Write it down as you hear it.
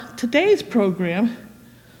today's program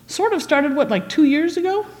sort of started, like 2 years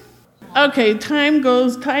ago? Okay,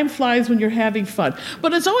 time flies when you're having fun.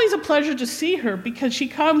 But it's always a pleasure to see her because she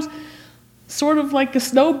comes sort of like a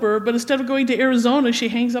snowbird, but instead of going to Arizona, she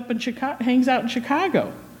hangs out in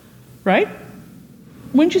Chicago, right?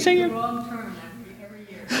 Wouldn't you say you're... Wrong turn every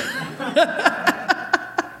year.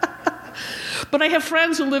 But I have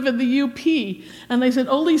friends who live in the UP, and they said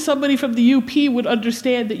only somebody from the UP would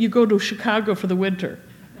understand that you go to Chicago for the winter.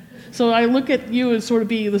 So I look at you as sort of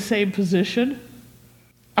being in the same position.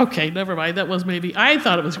 Okay, never mind. I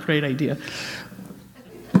thought it was a great idea.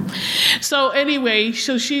 So anyway,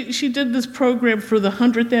 she did this program for the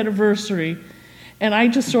 100th anniversary, and I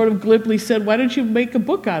just sort of glibly said, why don't you make a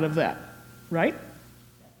book out of that, right?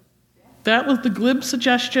 That was the glib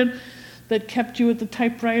suggestion that kept you at the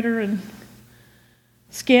typewriter and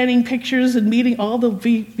scanning pictures and meeting all the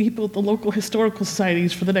people at the local historical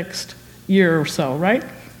societies for the next year or so, right?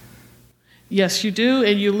 Yes, you do,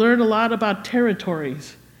 and you learn a lot about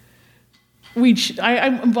territories.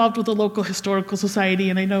 I'm involved with the local historical society,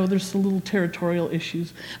 and I know there's some little territorial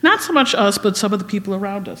issues. Not so much us, but some of the people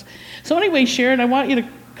around us. So anyway, Sharon, I want you to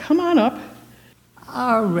come on up.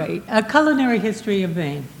 All right. A culinary history of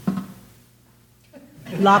Maine.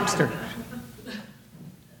 Lobster.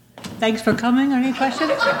 Thanks for coming. Any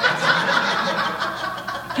questions?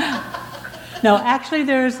 No, actually,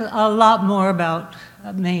 there's a lot more about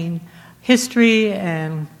Maine history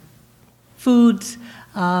and foods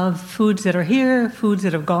that are here, foods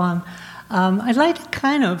that have gone. I'd like to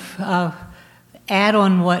kind of add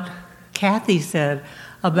on what Kathy said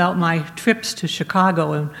about my trips to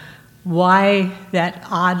Chicago and why that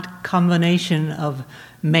odd combination of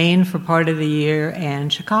Maine for part of the year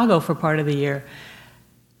and Chicago for part of the year.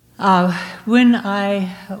 When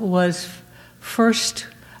I was first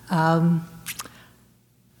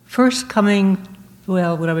coming,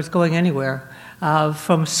 when I was going anywhere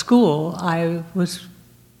from school,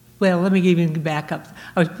 let me even back up.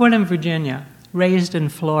 I was born in Virginia, raised in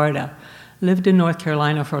Florida, lived in North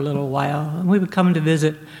Carolina for a little while, and we would come to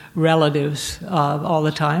visit relatives all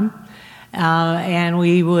the time. And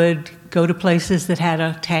we would go to places that had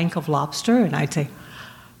a tank of lobster, and I'd say,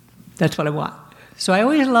 that's what I want. So I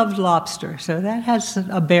always loved lobster, so that has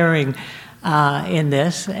a bearing in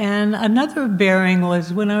this. And another bearing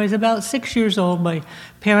was when I was about 6 years old, my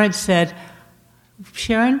parents said,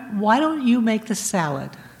 Sharon, why don't you make the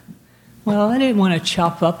salad? Well, I didn't want to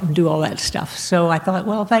chop up and do all that stuff. So I thought,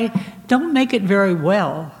 well, if I don't make it very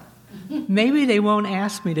well, maybe they won't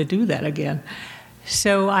ask me to do that again.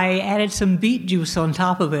 So I added some beet juice on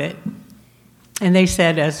top of it. And they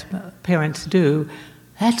said, as parents do,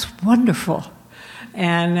 that's wonderful.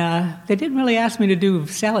 And they didn't really ask me to do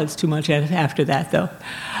salads too much after that, though.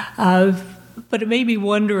 But it made me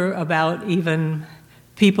wonder about even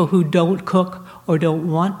people who don't cook or don't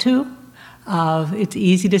want to. It's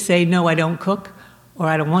easy to say, no, I don't cook, or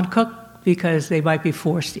I don't want to cook, because they might be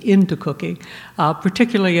forced into cooking,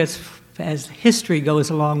 particularly as history goes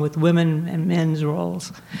along with women and men's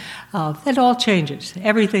roles. That all changes.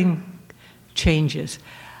 Everything changes.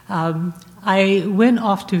 I went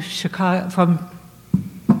off to Chicago from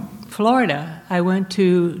Florida. I went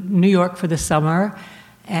to New York for the summer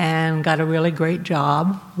and got a really great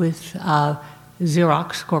job with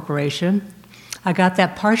Xerox Corporation. I got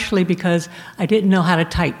that partially because I didn't know how to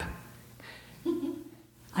type.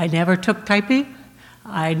 I never took typing.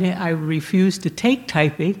 I refused to take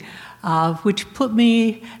typing, which put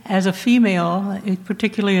me as a female,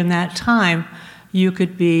 particularly in that time. You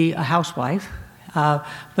could be a housewife,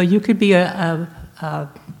 but you could be a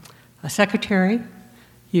secretary,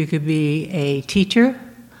 you could be a teacher,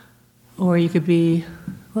 or you could be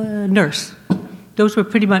a nurse. Those were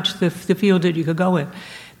pretty much the field that you could go in.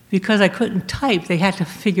 Because I couldn't type, they had to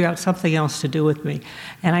figure out something else to do with me.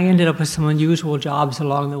 And I ended up with some unusual jobs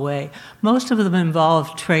along the way. Most of them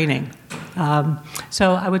involved training.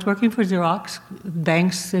 So I was working for Xerox,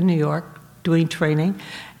 banks in New York, doing training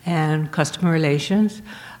and customer relations.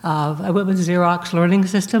 I went with Xerox Learning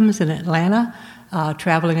Systems in Atlanta,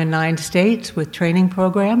 traveling in 9 states with training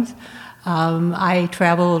programs. I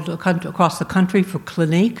traveled across the country for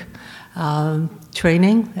Clinique,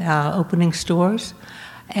 training, opening stores.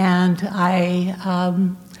 And I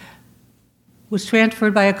was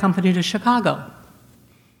transferred by a company to Chicago.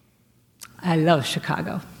 I love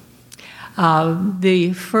Chicago. I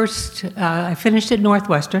finished at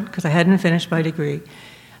Northwestern because I hadn't finished my degree.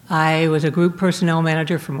 I was a group personnel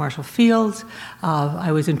manager for Marshall Fields.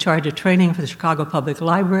 I was in charge of training for the Chicago Public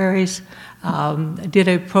Libraries. Did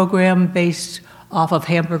a program based off of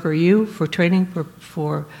Hamburger U for training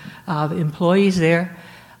for employees there.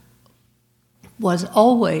 was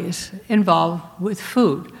always involved with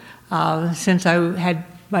food. Since I had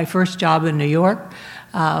my first job in New York,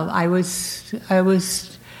 I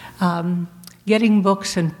was getting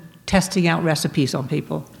books and testing out recipes on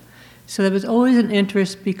people. So there was always an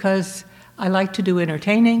interest because I like to do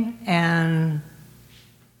entertaining, and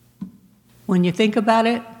when you think about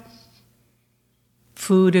it,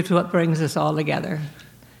 food is what brings us all together.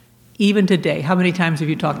 Even today, how many times have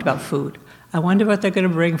you talked about food? I wonder what they're going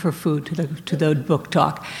to bring for food to the book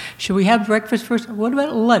talk. Should we have breakfast first? What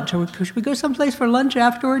about lunch? Should we go someplace for lunch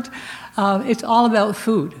afterwards? It's all about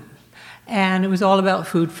food, and it was all about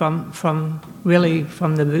food from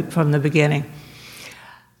the beginning.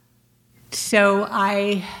 So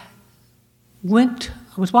I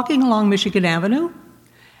was walking along Michigan Avenue,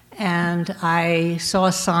 and I saw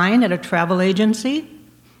a sign at a travel agency.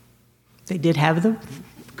 They did have the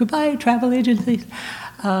goodbye travel agencies.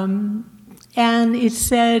 And it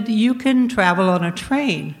said you can travel on a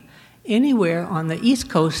train anywhere on the East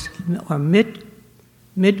Coast or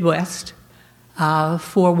Midwest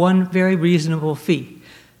for one very reasonable fee.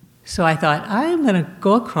 So I thought, I'm going to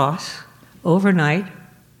go across overnight.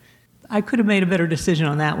 I could have made a better decision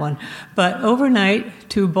on that one. But overnight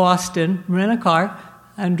to Boston, rent a car,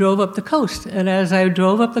 and drove up the coast. And as I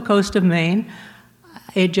drove up the coast of Maine,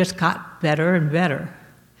 it just got better and better.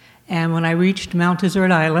 And when I reached Mount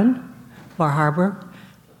Desert Island, Bar Harbor,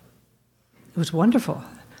 it was wonderful.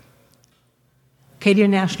 Acadia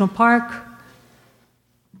National Park,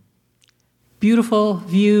 beautiful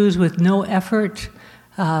views with no effort,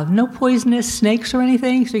 no poisonous snakes or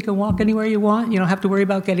anything, so you can walk anywhere you want. You don't have to worry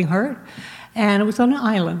about getting hurt. And it was on an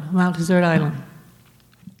island, Mount Desert Island.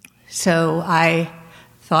 So I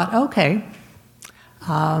thought, okay,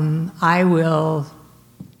 I will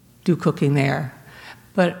do cooking there.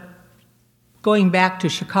 But going back to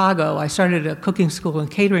Chicago, I started a cooking school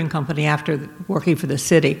and catering company after working for the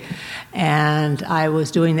city. And I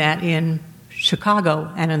was doing that in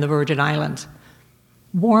Chicago and in the Virgin Islands.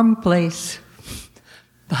 Warm place,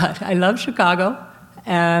 but I love Chicago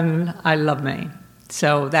and I love Maine.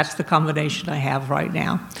 So that's the combination I have right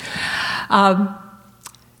now.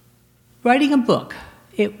 Writing a book.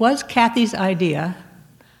 It was Kathy's idea.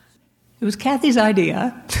 It was Kathy's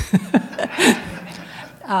idea.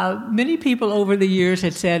 Many people over the years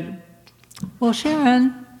had said, well,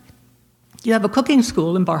 Sharon, you have a cooking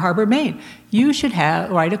school in Bar Harbor, Maine. You should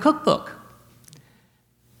write a cookbook.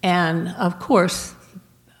 And, of course,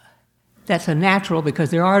 that's a natural because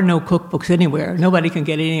there are no cookbooks anywhere. Nobody can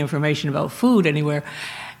get any information about food anywhere.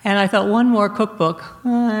 And I thought, one more cookbook,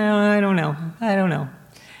 I don't know.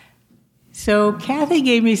 So Kathy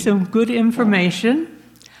gave me some good information,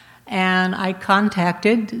 and I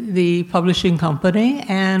contacted the publishing company,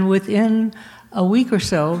 and within a week or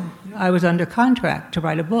so, I was under contract to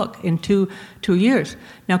write a book in two years.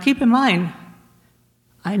 Now, keep in mind,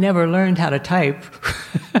 I never learned how to type.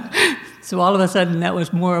 So all of a sudden, that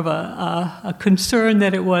was more of a concern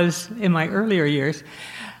than it was in my earlier years.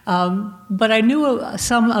 But I knew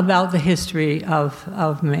some about the history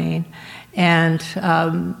of Maine, and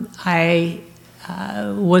I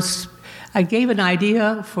gave an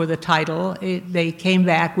idea for the title. They came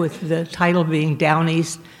back with the title being Down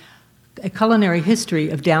East, A Culinary History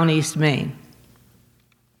of Down East Maine.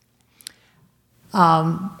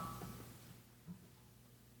 Down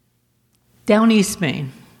East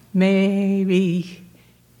Maine. Maybe,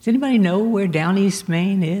 does anybody know where Down East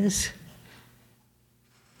Maine is?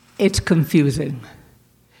 It's confusing.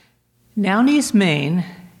 Down East Maine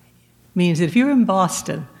means that if you're in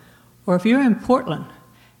Boston or if you're in Portland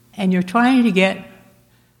and you're trying to get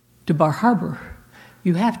to Bar Harbor,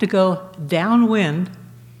 you have to go downwind,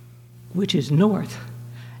 which is north,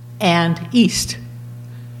 and east.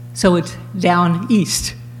 So it's down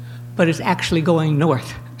east, but it's actually going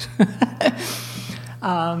north.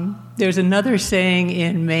 There's another saying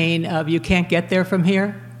in Maine of you can't get there from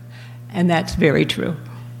here, and that's very true.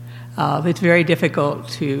 It's very difficult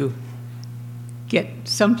to get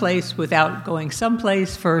someplace without going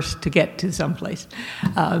someplace first to get to someplace.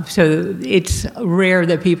 So it's rare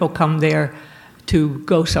that people come there to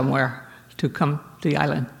go somewhere, to come to the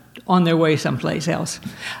island, on their way someplace else.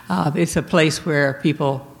 It's a place where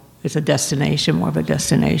it's a destination, more of a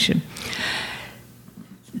destination.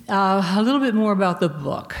 A little bit more about the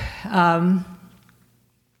book. I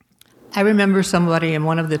remember somebody in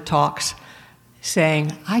one of the talks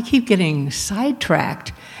saying, I keep getting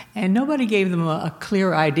sidetracked, and nobody gave them a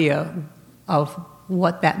clear idea of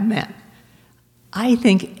what that meant. I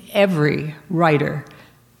think every writer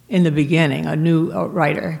in the beginning, a new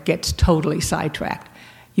writer, gets totally sidetracked.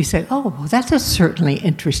 You say, oh, well, that's a certainly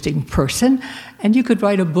interesting person, and you could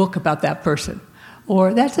write a book about that person.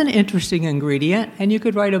 or that's an interesting ingredient, and you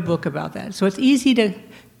could write a book about that. So it's easy to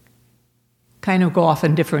kind of go off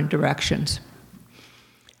in different directions.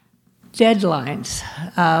 Deadlines.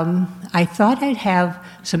 I thought I'd have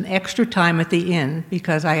some extra time at the end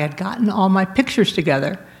because I had gotten all my pictures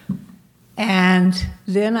together. And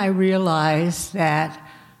then I realized that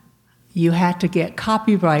you had to get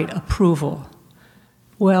copyright approval.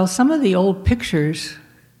 Well, some of the old pictures,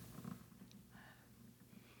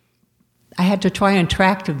 I had to try and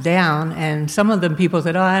track them down, and some of them people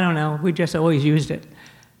said, oh, I don't know, we just always used it.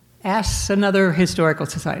 Ask another historical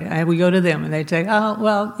society. And we go to them, and they'd say, oh,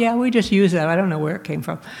 well, yeah, we just use that. I don't know where it came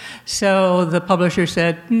from. So the publisher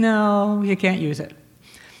said, no, you can't use it.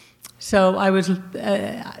 So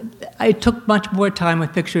I took much more time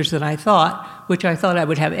with pictures than I thought, which I thought I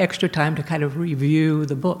would have extra time to kind of review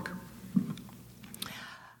the book.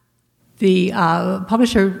 The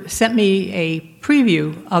publisher sent me a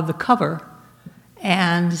preview of the cover,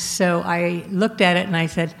 and so I looked at it and I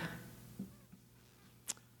said,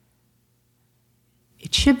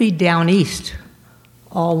 it should be down east,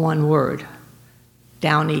 all one word,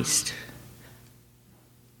 down east.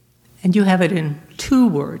 And you have it in 2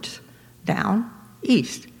 words, down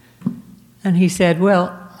east. And he said,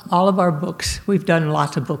 well, all of our books, we've done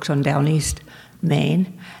lots of books on down east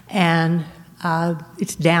Maine, and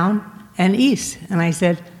it's down and east. And I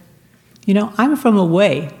said, you know, I'm from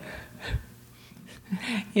away.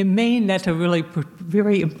 In Maine, that's a really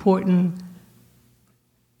very important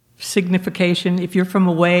signification. If you're from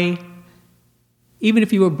away, even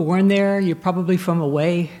if you were born there, you're probably from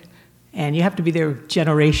away, and you have to be there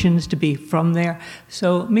generations to be from there.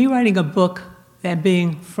 So me writing a book and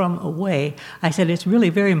being from away, I said it's really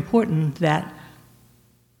very important that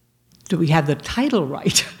we have the title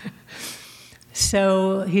right.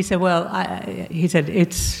 So he said, well, he said,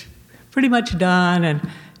 it's pretty much done, and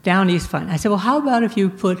down east fine. I said, well, how about if you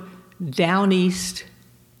put down east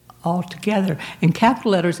all together in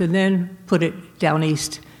capital letters and then put it down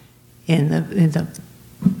east in the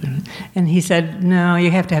and he said, no,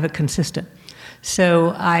 you have to have it consistent.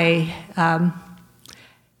 So I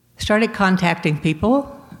started contacting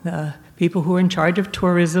people, the people who were in charge of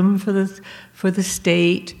tourism for the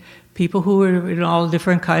state, people who were in all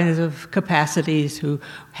different kinds of capacities, who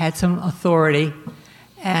had some authority,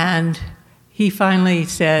 and he finally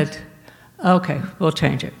said, okay, we'll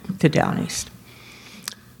change it to down east.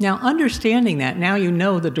 Now, understanding that, now you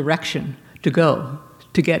know the direction to go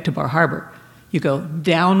to get to Bar Harbor. You go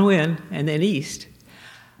downwind and then east.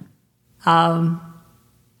 Down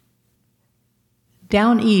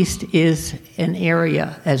east is an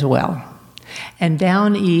area as well. And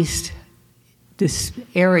down east, this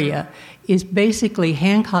area is basically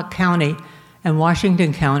Hancock County and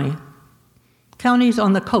Washington County. Counties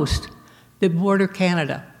on the coast that border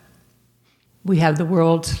Canada. We have the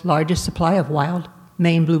world's largest supply of wild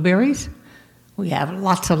Maine blueberries. We have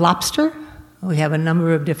lots of lobster. We have a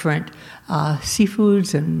number of different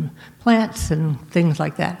seafoods and plants and things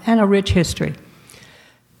like that, and a rich history.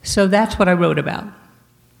 So that's what I wrote about.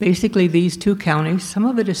 Basically, these 2 counties, some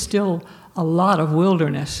of it is still a lot of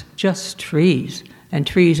wilderness, just trees and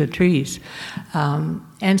trees and trees.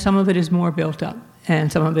 And some of it is more built up,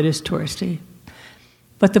 and some of it is touristy.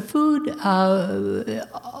 But the food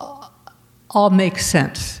all makes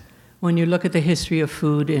sense when you look at the history of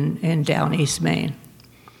food in down East Maine.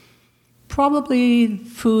 Probably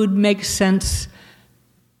food makes sense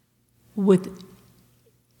with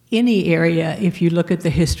any area if you look at the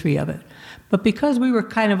history of it. But because we were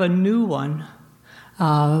kind of a new one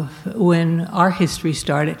when our history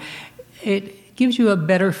started, it gives you a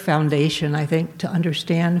better foundation, I think, to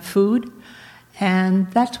understand food. And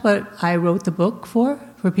that's what I wrote the book for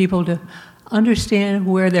people to understand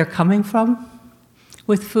where they're coming from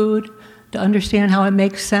with food, to understand how it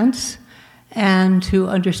makes sense, and to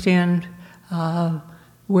understand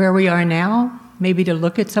where we are now, maybe to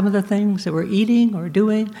look at some of the things that we're eating or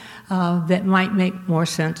doing that might make more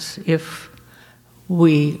sense if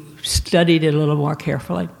we studied it a little more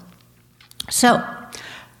carefully. So,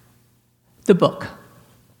 the book.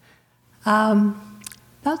 About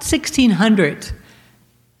 1600,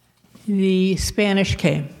 the Spanish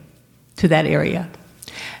came to that area.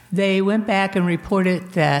 They went back and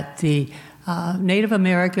reported that the Native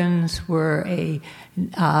Americans were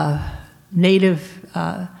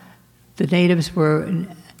the natives were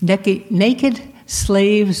naked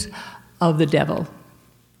slaves of the devil.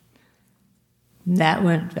 That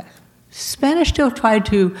went back. Spanish still tried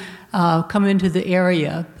to come into the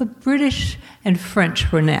area, but British and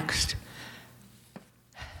French were next.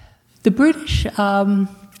 The British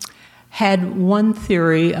had one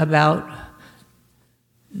theory about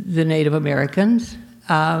the Native Americans,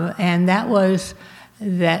 and that was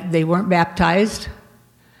that they weren't baptized,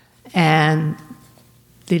 and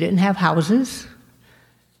they didn't have houses,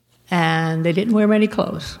 and they didn't wear many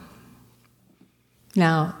clothes.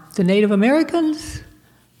 Now, the Native Americans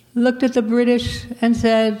looked at the British and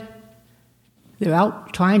said, they're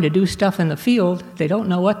out trying to do stuff in the field, they don't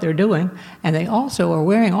know what they're doing, and they also are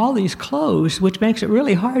wearing all these clothes, which makes it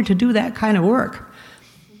really hard to do that kind of work.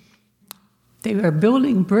 They are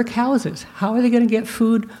building brick houses. How are they going to get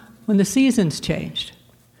food when the seasons changed?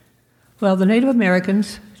 Well, the Native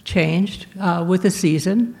Americans changed with the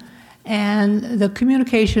season, and the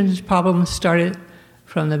communications problems started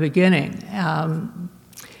from the beginning.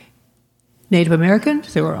 Native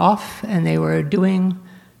Americans, they were off and they were doing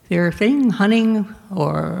their thing, hunting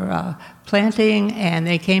or planting, and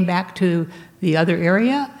they came back to the other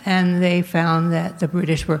area and they found that the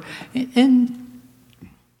British were in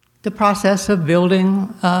the process of building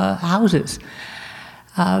houses.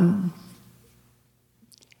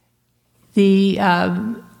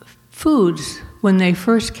 The foods, when they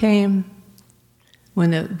first came,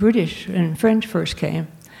 when the British and French first came,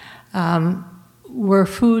 were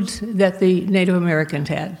foods that the Native Americans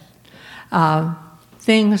had.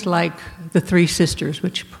 Things like the Three Sisters,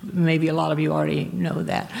 which maybe a lot of you already know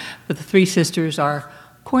that. But the Three Sisters are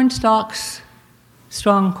corn stalks,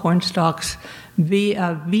 strong corn stalks,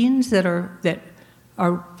 beans that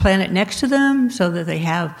are planted next to them so that they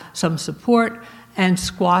have some support, and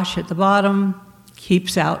squash at the bottom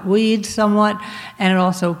keeps out weeds somewhat, and it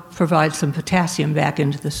also provides some potassium back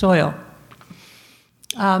into the soil.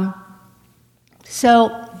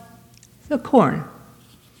 So the corn.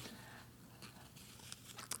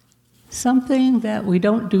 Something that we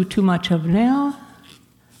don't do too much of now.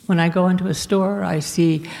 When I go into a store, I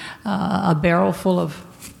see a barrel full of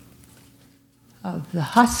the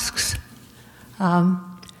husks.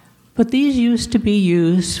 But these used to be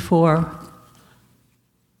used for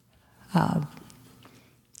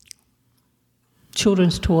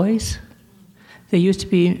children's toys. They used to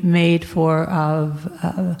be made for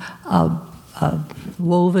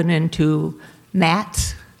woven into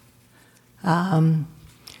mats.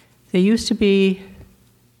 They used to be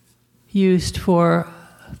used for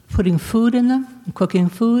putting food in them, cooking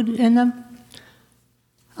food in them,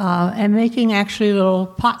 and making actually little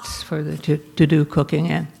pots to do cooking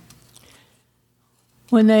in.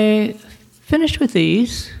 When they finished with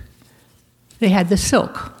these, they had the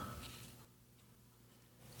silk.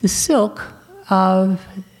 The silk,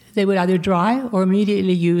 they would either dry or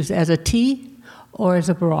immediately use as a tea or as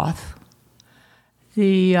a broth.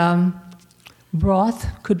 The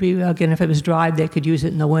broth could be, again, if it was dried, they could use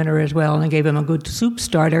it in the winter as well, and it gave them a good soup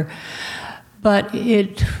starter. But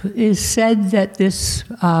it is said that this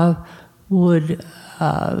would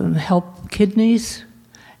help kidneys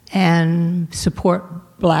and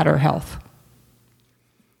support bladder health.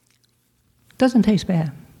 Doesn't taste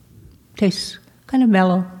bad. Tastes kind of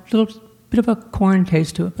mellow, a little bit of a corn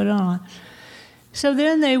taste to it, but so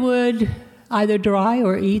then they would either dry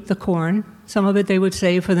or eat the corn. Some of it they would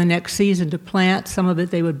save for the next season to plant. Some of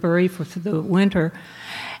it they would bury for the winter.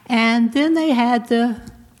 And then they had the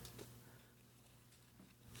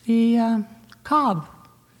cob.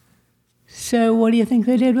 So what do you think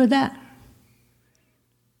they did with that?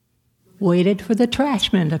 Waited for the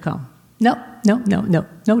trashmen to come. No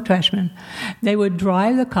trashmen. They would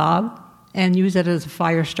dry the cob and use it as a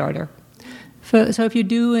fire starter. So if you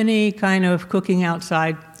do any kind of cooking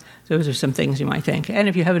outside, those are some things you might think. And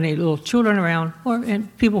if you have any little children around or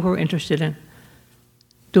people who are interested in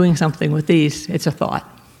doing something with these, it's a thought.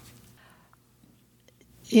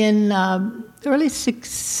 In early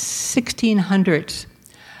 1600s,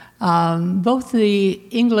 both the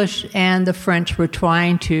English and the French were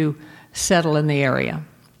trying to settle in the area.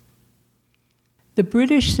 The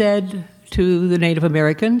British said to the Native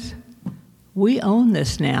Americans, "We own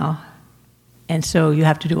this now, and so you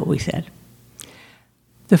have to do what we said."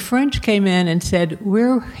 The French came in and said,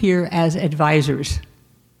 "We're here as advisors."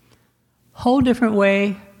 Whole different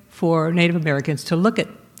way for Native Americans to look at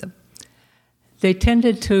them. They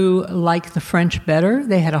tended to like the French better.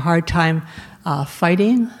 They had a hard time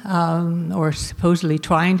fighting or supposedly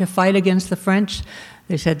trying to fight against the French.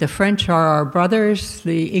 They said the French are our brothers,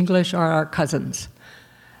 the English are our cousins.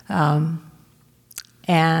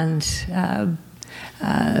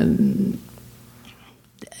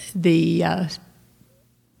 The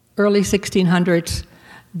early 1600s,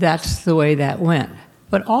 that's the way that went.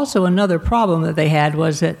 But also another problem that they had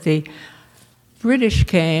was that the British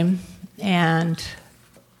came and,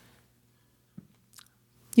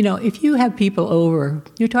 if you have people over,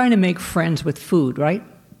 you're trying to make friends with food, right?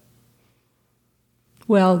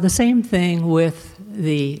 Well, the same thing with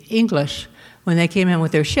the English when they came in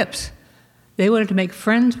with their ships. They wanted to make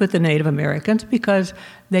friends with the Native Americans because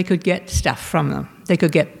they could get stuff from them. They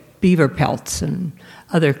could get beaver pelts and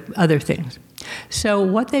other things. So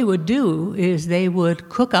what they would do is they would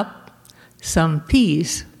cook up some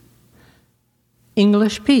peas,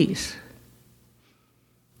 English peas,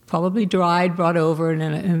 probably dried, brought over,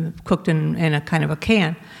 and cooked in a kind of a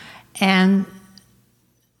can. And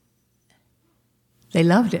they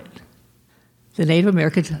loved it. The Native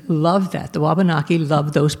Americans loved that. The Wabanaki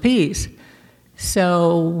loved those peas.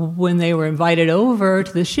 So when they were invited over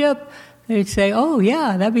to the ship, they'd say, oh,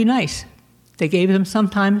 yeah, that'd be nice. They gave them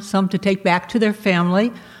sometimes some to take back to their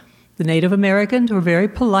family. The Native Americans were very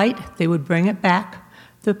polite. They would bring it back,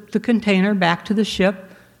 the container back to the ship.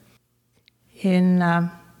 In, I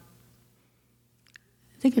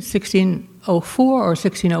think it's 1604 or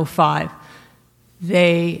 1605,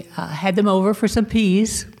 they had them over for some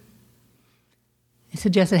peas. They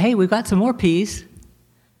suggested, hey, we've got some more peas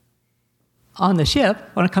on the ship.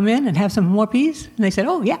 Want to come in and have some more peas? And they said,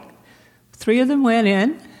 oh, yeah. 3 of them went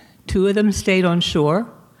in. 2 of them stayed on shore.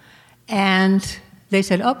 And they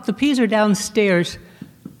said, oh, the peas are downstairs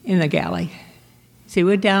in the galley. See,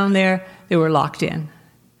 we're down there. They were locked in.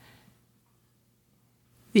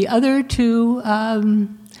 The other 2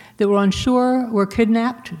 that were on shore were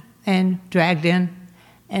kidnapped and dragged in,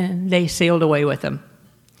 and they sailed away with them.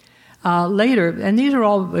 Later, and these are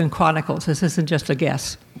all in chronicles, this isn't just a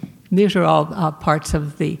guess. These are all parts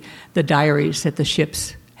of the diaries that the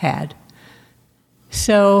ships had.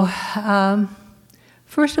 So,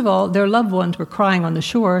 first of all, their loved ones were crying on the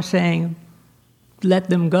shore saying,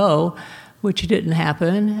 let them go, which didn't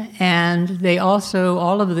happen. And they also,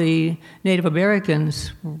 all of the Native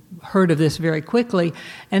Americans heard of this very quickly,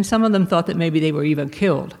 and some of them thought that maybe they were even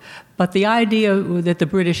killed. But the idea that the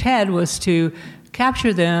British had was to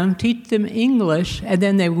capture them, teach them English, and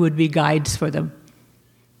then there would be guides for them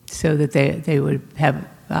so that they would have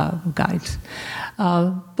guides.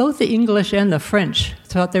 Both the English and the French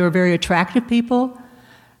thought they were very attractive people.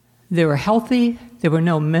 They were healthy. There were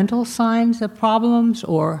no mental signs of problems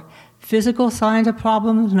or physical signs of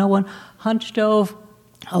problems. No one hunched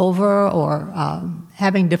over or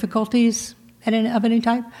having difficulties of any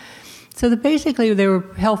type. So basically they were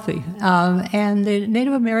healthy. And the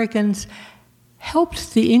Native Americans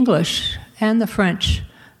helped the English and the French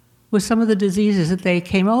with some of the diseases that they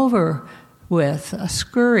came over with.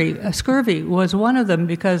 Scurvy was one of them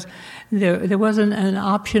because there wasn't an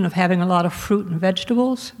option of having a lot of fruit and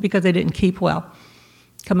vegetables because they didn't keep well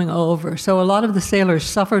coming over. So a lot of the sailors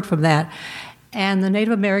suffered from that. And the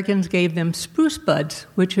Native Americans gave them spruce buds,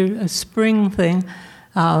 which are a spring thing.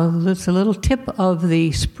 It's a little tip of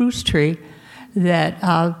the spruce tree that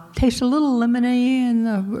tastes a little lemony in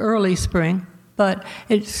the early spring, but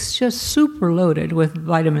it's just super loaded with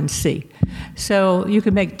vitamin C. So you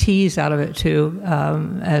can make teas out of it too,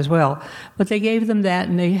 as well. But they gave them that,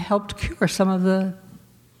 and they helped cure some of the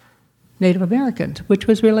Native Americans, which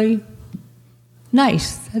was really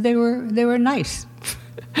nice. They were nice.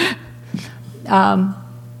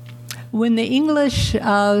 When the English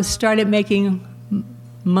started making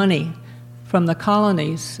money from the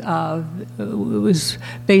colonies, it was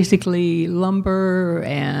basically lumber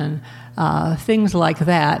and things like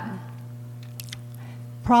that.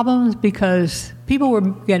 Problems because people were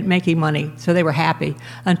making money, so they were happy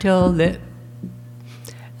until the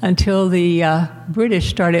British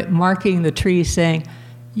started marking the trees, saying,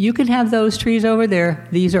 "You can have those trees over there.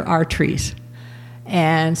 These are our trees,"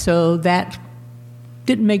 and so that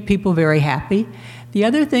didn't make people very happy. The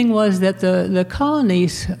other thing was that the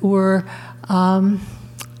colonies were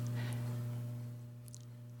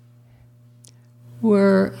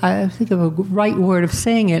I think of a right word of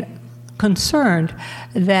saying it, concerned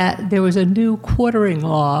that there was a new quartering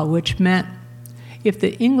law, which meant if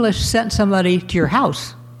the English sent somebody to your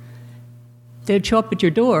house, they'd show up at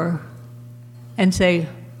your door and say,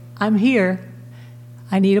 "I'm here,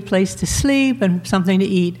 I need a place to sleep and something to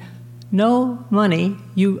eat." No money,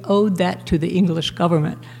 you owed that to the English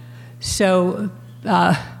government. So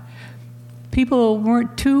people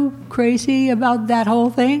weren't too crazy about that whole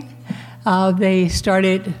thing. They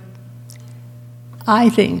started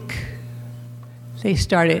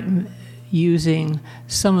using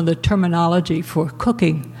some of the terminology for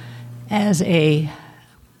cooking as a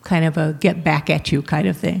kind of a get back at you kind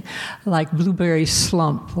of thing, like blueberry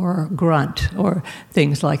slump or grunt or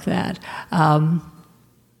things like that.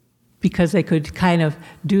 Because they could kind of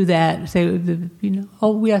do that, say,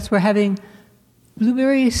 "Oh yes, we're having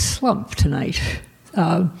blueberry slump tonight,"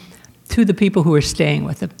 to the people who were staying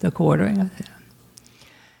with the quartering.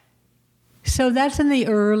 So that's in the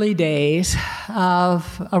early days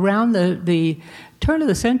of around the turn of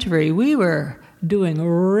the century. We were doing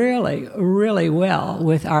really, really well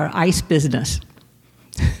with our ice business.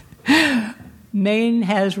 Maine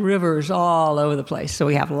has rivers all over the place, so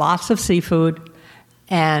we have lots of seafood.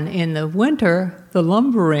 And in the winter, the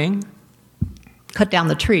lumbering cut down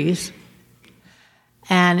the trees.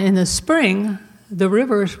 And in the spring, the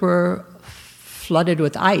rivers were flooded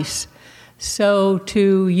with ice. So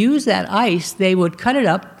to use that ice, they would cut it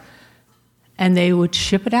up and they would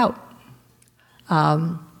ship it out.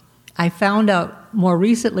 I found out more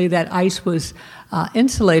recently that ice was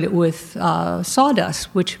insulated with sawdust,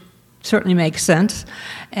 which certainly makes sense.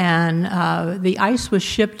 And the ice was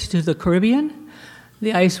shipped to the Caribbean.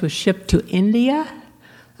 The ice was shipped to India.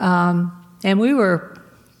 And we were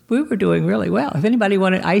doing really well. If anybody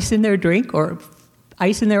wanted ice in their drink or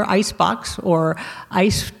ice in their ice box or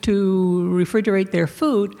ice to refrigerate their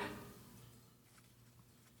food,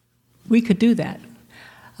 we could do that.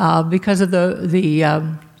 Because of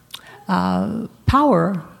the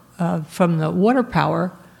power from the water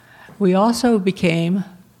power, we also became,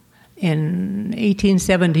 in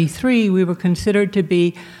 1873, we were considered to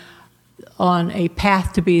be on a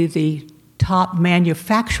path to be the top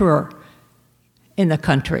manufacturer in the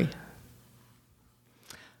country.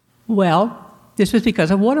 Well, this was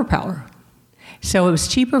because of water power. So it was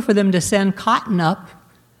cheaper for them to send cotton up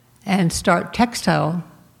and start textile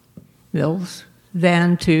mills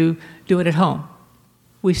than to do it at home.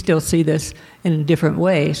 We still see this in different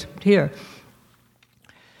ways here.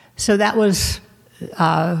 So that was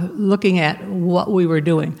looking at what we were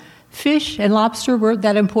doing. Fish and lobster weren't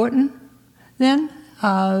that important then,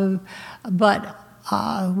 but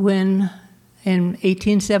when in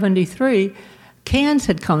 1873, cans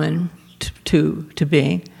had come in to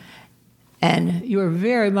being, and you were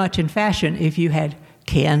very much in fashion if you had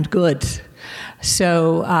canned goods.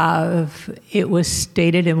 So it was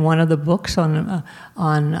stated in one of the books on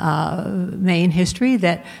Maine history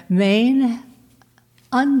that Maine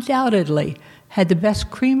undoubtedly had the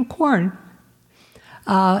best cream corn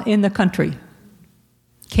in the country,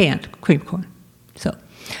 canned cream corn. So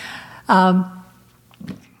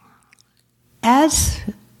as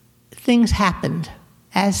things happened,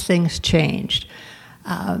 as things changed,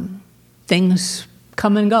 things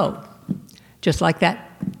come and go, just like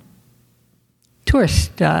that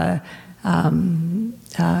tourist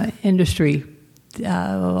industry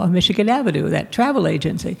on Michigan Avenue, that travel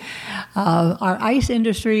agency. Our ice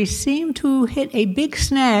industry seemed to hit a big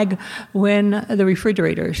snag when the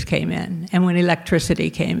refrigerators came in and when electricity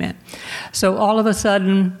came in. So all of a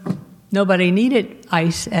sudden, nobody needed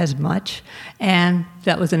ice as much, and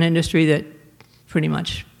that was an industry that pretty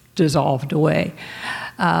much dissolved away.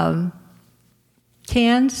 Cans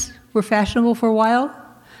were fashionable for a while,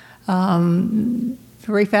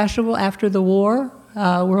 very fashionable after the war,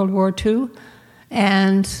 World War II,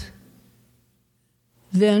 and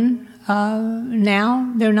then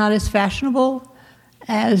now they're not as fashionable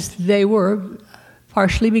as they were,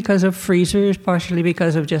 partially because of freezers, partially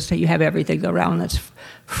because of just that you have everything around that's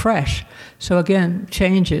fresh. So again,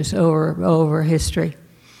 changes over history.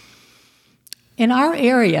 In our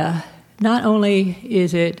area, not only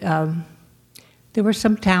is it, there were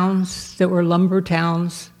some towns that were lumber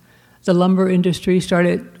towns. The lumber industry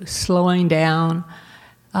started slowing down.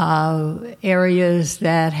 Areas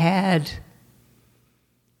that had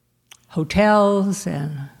hotels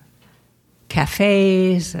and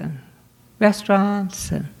cafes and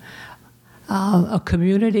restaurants and a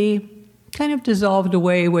community kind of dissolved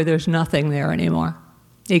away where there's nothing there anymore,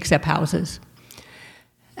 except houses.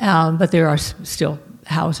 But there are still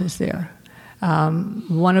houses there.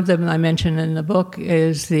 One of them I mentioned in the book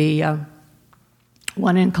is the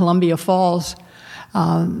one in Columbia Falls.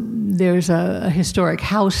 There's a historic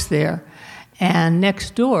house there, and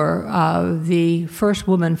next door, the first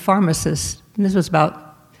woman pharmacist, and this was about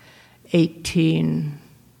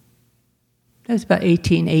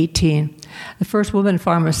 1818, the first woman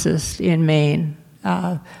pharmacist in Maine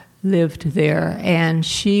lived there, and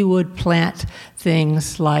she would plant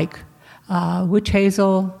things like witch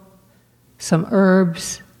hazel, some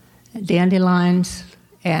herbs, dandelions,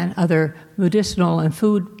 and other medicinal and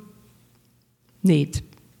food needs,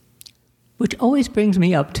 which always brings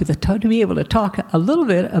me up to be able to talk a little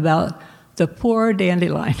bit about the poor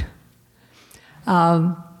dandelion.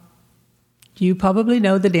 You probably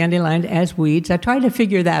know the dandelion as weeds. I tried to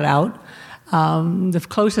figure that out. The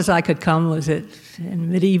closest I could come was that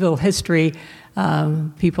in medieval history,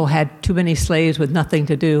 people had too many slaves with nothing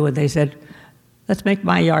to do, and they said, let's make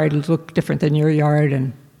my yard look different than your yard,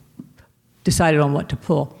 and decided on what to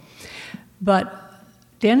pull. But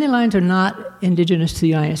dandelions are not indigenous to the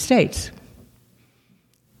United States.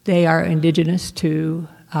 They are indigenous to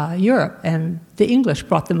Europe, and the English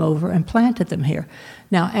brought them over and planted them here.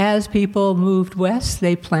 Now, as people moved west,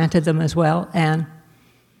 they planted them as well, and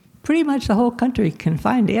pretty much the whole country can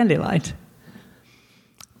find dandelions.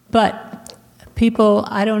 But people,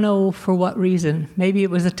 I don't know for what reason, maybe it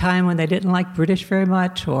was a time when they didn't like British very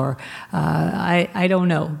much, or I don't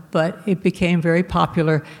know, but it became very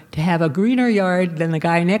popular to have a greener yard than the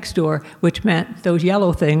guy next door, which meant those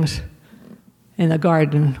yellow things in the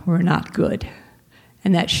garden were not good.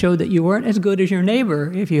 And that showed that you weren't as good as your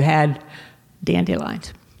neighbor if you had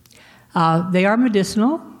dandelions. They are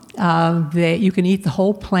medicinal. You can eat the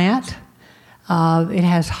whole plant. It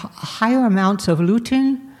has higher amounts of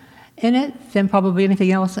lutein in it than probably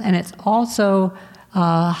anything else, and it's also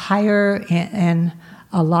higher in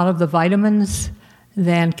a lot of the vitamins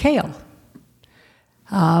than kale.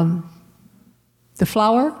 The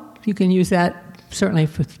flower, you can use that certainly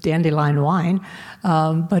for dandelion wine,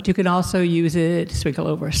 but you can also use it to sprinkle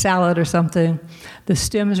over a salad or something. The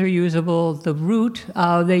stems are usable. The root,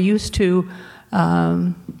 they used to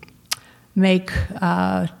make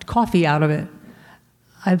coffee out of it.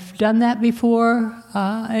 I've done that before.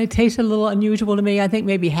 It tasted a little unusual to me. I think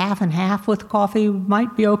maybe half and half with coffee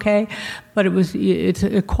might be okay, but it's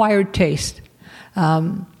an acquired taste.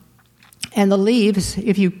 And the leaves,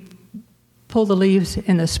 if you pull the leaves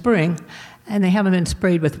in the spring and they haven't been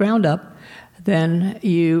sprayed with Roundup, then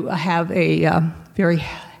you have a very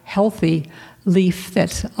healthy leaf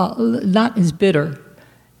that's not as bitter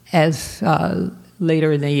as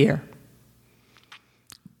later in the year.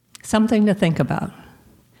 Something to think about.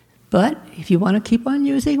 But if you want to keep on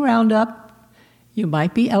using Roundup, you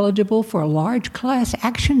might be eligible for a large class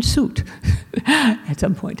action suit at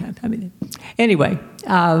some point in time. Anyway,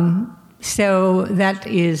 so that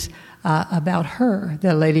is about her,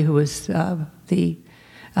 the lady who was the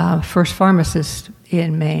first pharmacist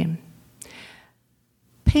in Maine.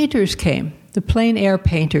 Painters came. The plein air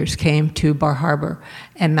painters came to Bar Harbor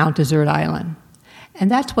and Mount Desert Island. And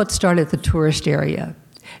that's what started the tourist area.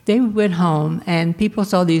 They went home, and people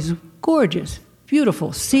saw these gorgeous,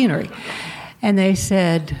 beautiful scenery. And they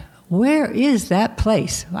said, where is that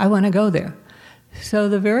place? I want to go there. So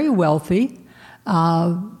the very wealthy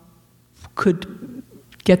could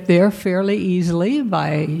get there fairly easily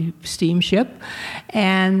by steamship,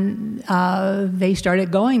 and they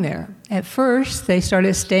started going there. At first, they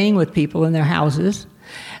started staying with people in their houses.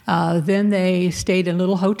 Then they stayed in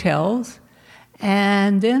little hotels.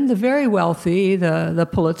 And then the very wealthy, the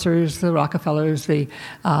Pulitzers, the Rockefellers, there's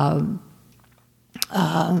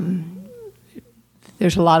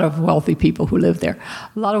a lot of wealthy people who live there.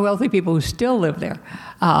 A lot of wealthy people who still live there.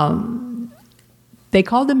 They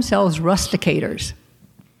called themselves rusticators.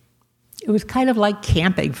 It was kind of like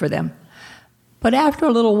camping for them. But after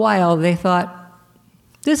a little while, they thought,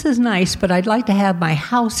 this is nice, but I'd like to have my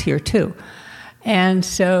house here too. And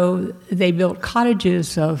so they built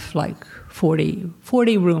cottages of like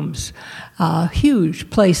 40 rooms, huge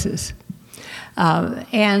places.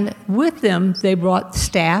 And with them, they brought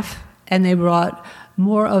staff, and they brought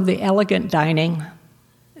more of the elegant dining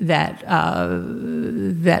that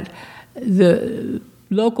the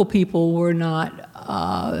local people were not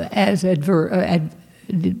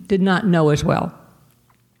did not know as well.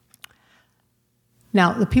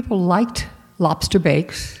 Now, the people liked lobster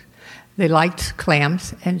bakes. They liked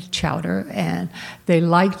clams and chowder, and they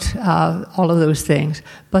liked all of those things,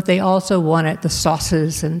 but they also wanted the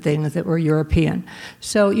sauces and things that were European.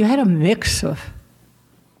 So you had a mix of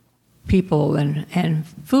people and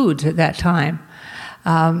foods at that time.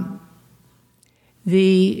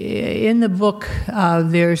 In the book,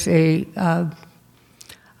 there's an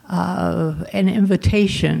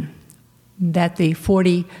invitation that the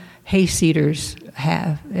 40 hayseeders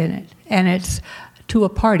have in it, and it's to a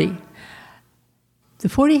party. The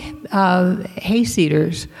 40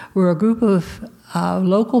 hayseeders were a group of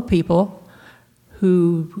local people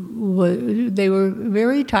they were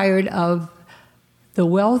very tired of the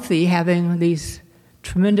wealthy having these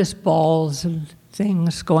tremendous balls and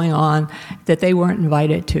things going on that they weren't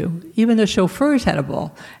invited to. Even the chauffeurs had a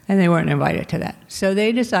ball, and they weren't invited to that. So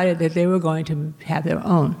they decided that they were going to have their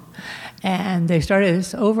own. And they started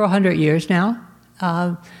this over 100 years now.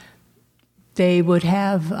 They would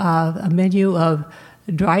have a menu of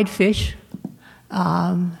dried fish,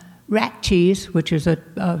 rat cheese, which is a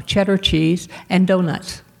cheddar cheese, and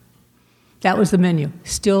donuts. That was the menu.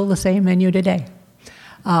 Still the same menu today.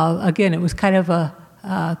 Again, it was kind of a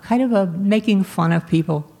making fun of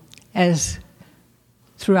people, as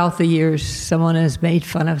throughout the years someone has made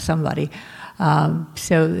fun of somebody.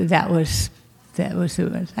 So that was that was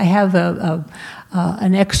it. I have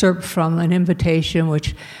an excerpt from an invitation,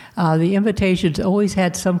 which the invitations always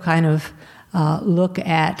had some kind of look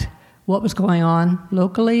at what was going on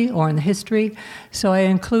locally or in the history. So I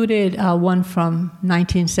included one from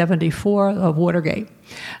 1974 of Watergate,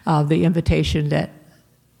 the invitation that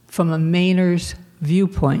from a Mainer's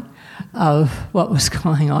viewpoint of what was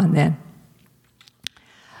going on then.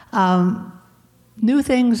 New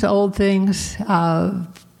things, old things,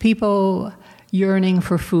 people yearning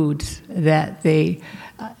for foods that they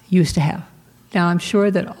used to have. Now, I'm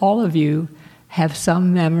sure that all of you have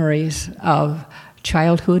some memories of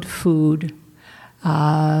childhood food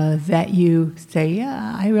that you say,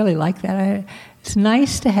 yeah, I really like that. It's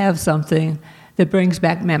nice to have something that brings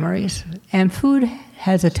back memories. And food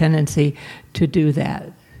has a tendency to do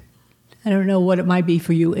that. I don't know what it might be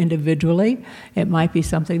for you individually. It might be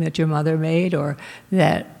something that your mother made or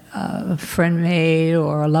that a friend made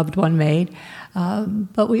or a loved one made.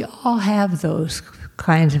 But we all have those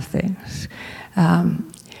kinds of things.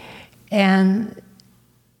 And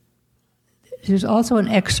there's also an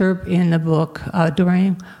excerpt in the book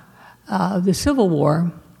during the Civil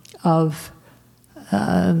War of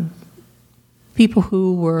people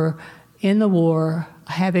who were in the war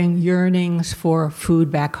having yearnings for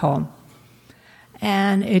food back home.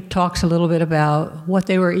 And it talks a little bit about what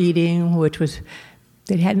they were eating, which was,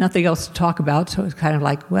 they had nothing else to talk about, so it was kind of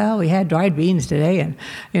like, well, we had dried beans today, and,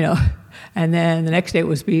 you know, and then the next day it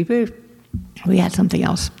was beef. We had something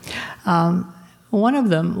else. One of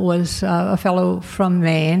them was a fellow from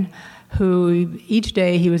Maine who each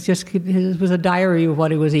day he was it was a diary of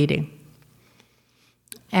what he was eating.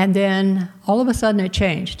 And then all of a sudden it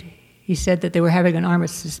changed. He said that they were having an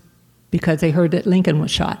armistice because they heard that Lincoln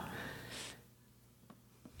was shot.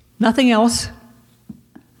 Nothing else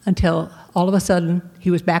until all of a sudden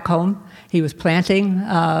he was back home. He was planting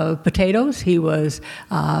potatoes. He was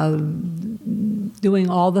doing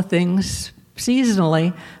all the things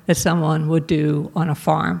seasonally that someone would do on a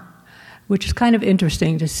farm, which is kind of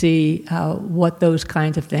interesting to see what those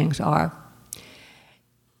kinds of things are.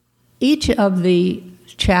 Each of the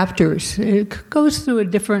chapters, it goes through a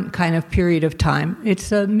different kind of period of time.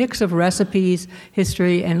 It's a mix of recipes,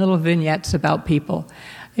 history, and little vignettes about people.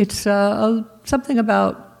 It's something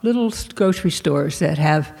about little grocery stores that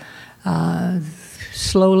have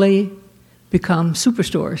slowly become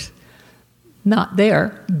superstores. Not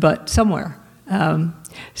there, but somewhere.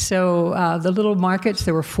 So the little markets,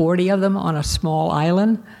 there were 40 of them on a small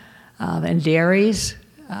island, and dairies.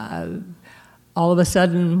 All of a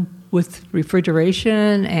sudden, with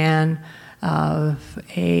refrigeration and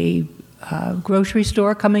a grocery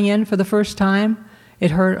store coming in for the first time,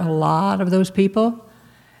 it hurt a lot of those people,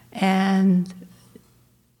 and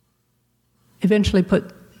eventually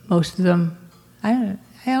put most of them, I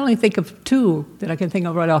only think of two that I can think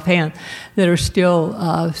of right offhand that are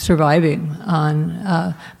still surviving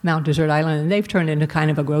on Mount Desert Island, and they've turned into kind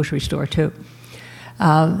of a grocery store too.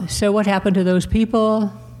 So what happened to those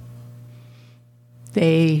people?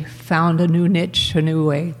 They found a new niche, a new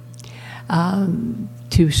way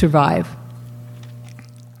to survive.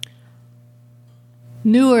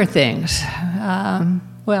 Newer things,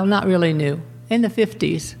 well, not really new. In the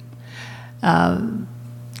 50s,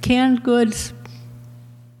 canned goods,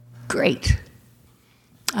 great.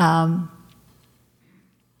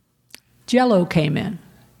 Jell-O came in.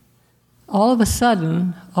 All of a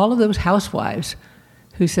sudden, all of those housewives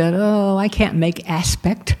who said, oh, I can't make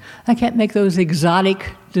aspic, I can't make those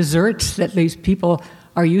exotic desserts that these people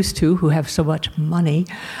are used to who have so much money,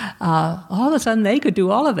 all of a sudden they could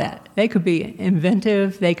do all of that. They could be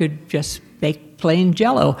inventive, they could just make plain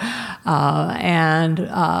Jell-O, and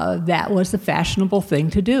that was the fashionable thing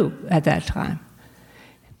to do at that time.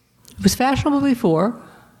 It was fashionable before.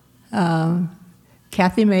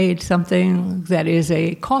 Kathy made something that is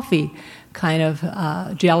a coffee kind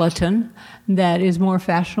of gelatin that is more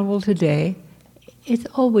fashionable today. It's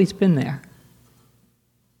always been there.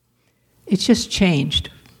 It's just changed.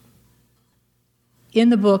 In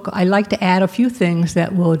the book, I like to add a few things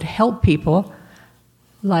that would help people,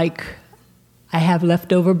 like I have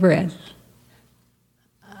leftover bread.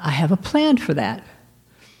 I have a plan for that.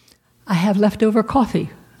 I have leftover coffee.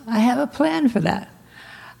 I have a plan for that.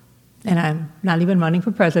 And I'm not even running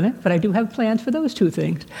for president, but I do have plans for those two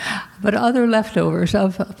things. But other leftovers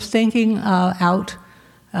of thinking out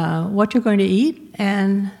what you're going to eat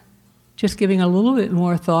and just giving a little bit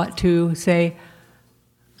more thought to say,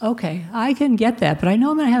 okay, I can get that, but I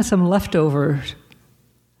know I'm going to have some leftovers.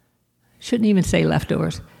 Shouldn't even say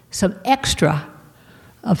leftovers. Some extra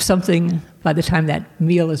of something by the time that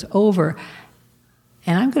meal is over.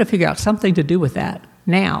 And I'm going to figure out something to do with that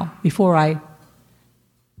now before I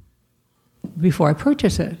before I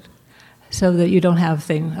purchase it, so that you don't have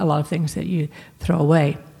a lot of things that you throw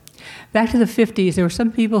away. Back to the 50s, there were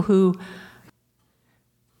some people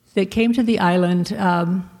that came to the island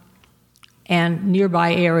and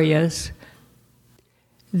nearby areas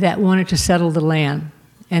that wanted to settle the land,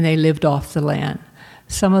 and they lived off the land.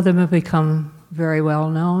 Some of them have become very well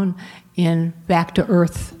known in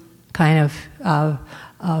back-to-earth kind of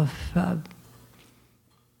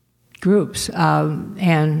groups,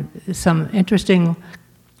 and some interesting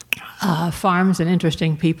farms and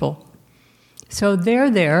interesting people. So they're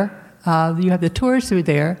there. You have the tourists who are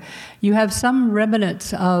there. You have some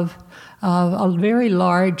remnants of a very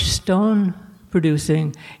large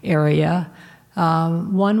stone-producing area.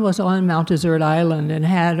 One was on Mount Desert Island and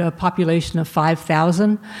had a population of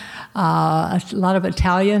 5,000. A lot of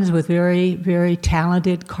Italians with very, very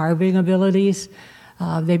talented carving abilities.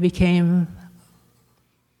 They became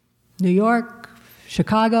New York,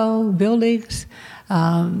 Chicago buildings,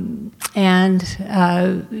 and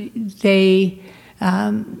they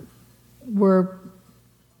were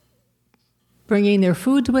bringing their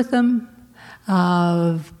foods with them,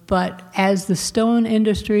 but as the stone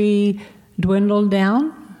industry dwindled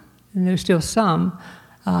down, and there's still some,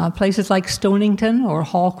 places like Stonington or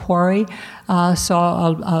Hall Quarry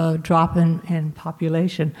saw a drop in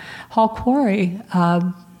population. Hall Quarry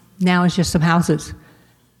now is just some houses.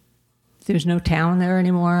 There's no town there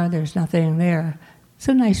anymore. There's nothing there.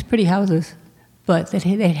 Some nice, pretty houses, but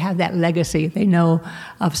they have that legacy. They know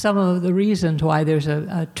of some of the reasons why there's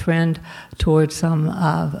a trend towards some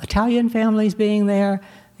Italian families being there.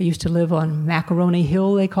 They used to live on Macaroni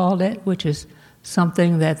Hill, they called it, which is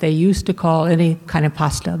something that they used to call any kind of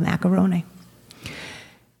pasta macaroni.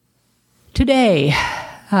 Today,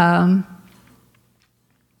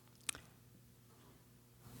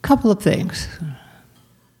 couple of things.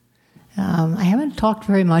 I haven't talked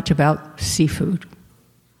very much about seafood.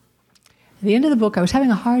 At the end of the book, I was having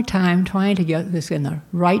a hard time trying to get this in the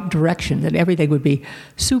right direction, that everything would be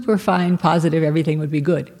super fine, positive, everything would be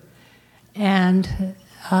good. And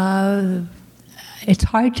it's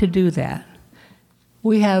hard to do that.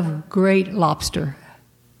 We have great lobster.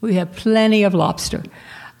 We have plenty of lobster.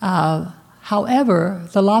 However,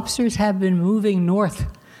 the lobsters have been moving north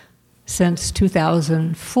since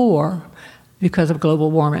 2004 because of global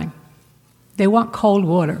warming. They want cold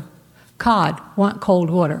water. Cod want cold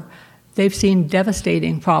water. They've seen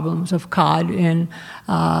devastating problems of cod in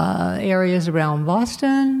areas around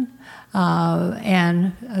Boston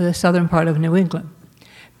and the southern part of New England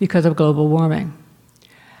because of global warming.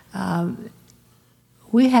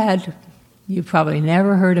 You've probably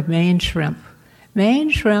never heard of Maine shrimp. Maine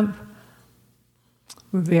shrimp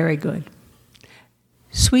were very good.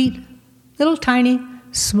 Sweet, little tiny,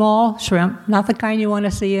 small shrimp, not the kind you want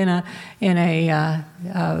to see in a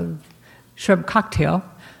shrimp cocktail,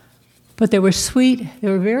 but they were sweet, they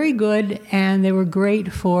were very good, and they were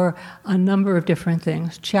great for a number of different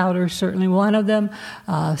things. Chowder is certainly one of them,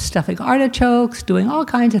 stuffing artichokes, doing all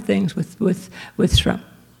kinds of things with shrimp.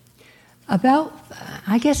 About,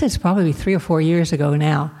 I guess it's probably 3 or 4 years ago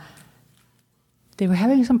now, they were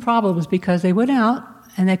having some problems because they went out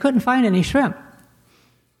and they couldn't find any shrimp.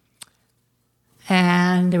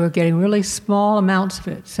 And they were getting really small amounts of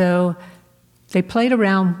it. So they played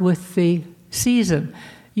around with the season.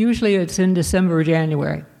 Usually it's in December or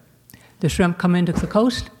January. The shrimp come into the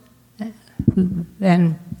coast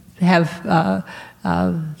and have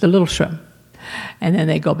the little shrimp. And then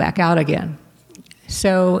they go back out again.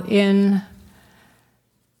 So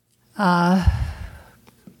I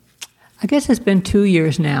guess it's been 2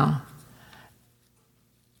 years now.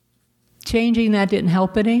 Changing that didn't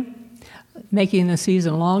help any. Making the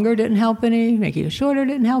season longer didn't help any. Making it shorter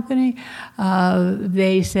didn't help any.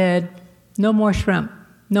 They said, no more shrimp,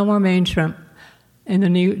 no more Maine shrimp in the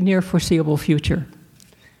near foreseeable future.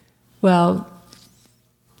 Well,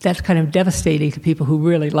 that's kind of devastating to people who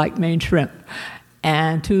really like Maine shrimp.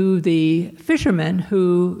 And to the fishermen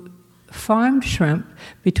who farmed shrimp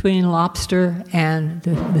between lobster and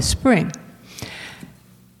the spring.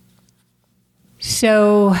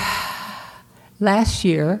 So last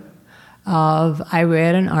year, I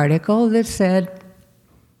read an article that said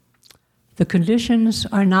the conditions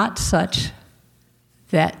are not such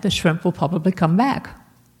that the shrimp will probably come back.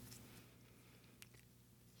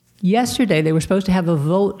 Yesterday, they were supposed to have a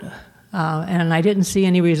vote, and I didn't see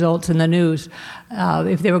any results in the news,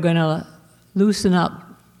 if they were going to loosen up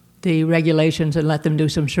the regulations and let them do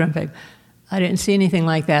some shrimping. I didn't see anything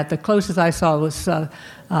like that. The closest I saw was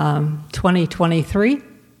 2023,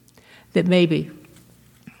 that maybe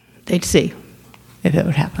they'd see if it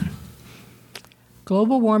would happen.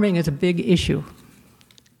 Global warming is a big issue.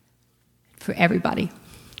 for everybody.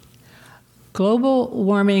 Global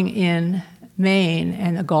warming in Maine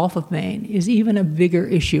and the Gulf of Maine is even a bigger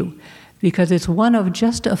issue because it's one of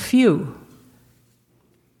just a few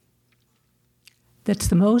that's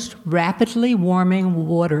the most rapidly warming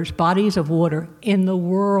bodies of water in the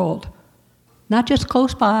world. Not just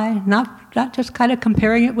close by, not just kind of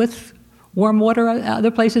comparing it with warm water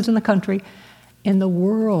other places in the country, in the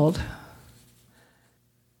world.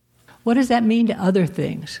 What does that mean to other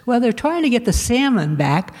things? Well, they're trying to get the salmon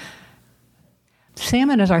back.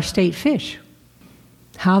 Salmon is our state fish.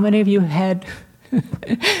 How many of you had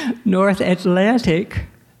North Atlantic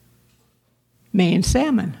Maine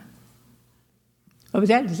salmon? What was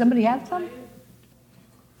that? Did somebody have some?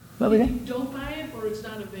 What was that? Don't buy it, or it's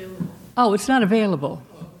not available? Oh, it's not available.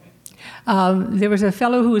 There was a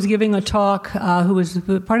fellow who was giving a talk who was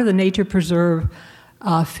part of the Nature Preserve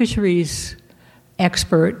fisheries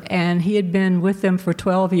expert, and he had been with them for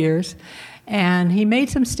 12 years. And he made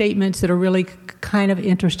some statements that are really kind of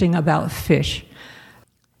interesting about fish.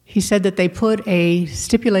 He said that they put a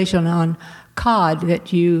stipulation on cod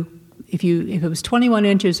that if it was 21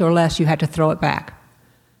 inches or less, you had to throw it back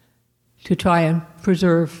to try and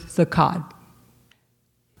preserve the cod.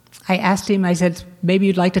 I asked him, I said, maybe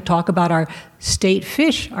you'd like to talk about our state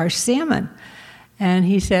fish, our salmon. And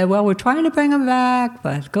he said, well, we're trying to bring them back,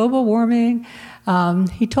 but global warming.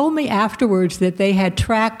 He told me afterwards that they had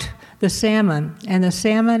tracked the salmon, and the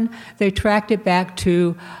salmon, they tracked it back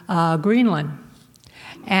to Greenland.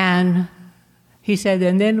 And he said,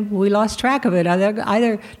 and then we lost track of it. I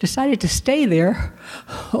either decided to stay there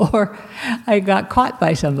or I got caught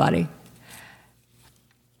by somebody.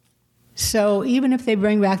 So even if they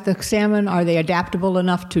bring back the salmon, are they adaptable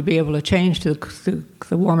enough to be able to change to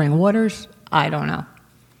the warming waters? I don't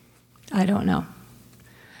know.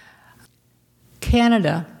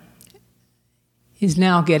 Canada is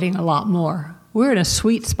now getting a lot more. We're in a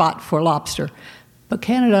sweet spot for lobster, but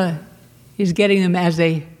Canada is getting them as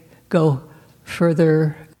they go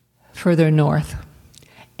further north.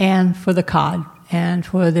 And for the cod and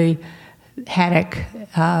for the haddock,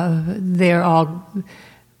 they're all,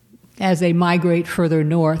 as they migrate further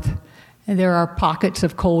north, and there are pockets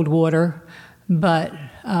of cold water, but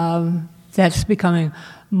that's becoming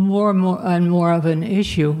more and more of an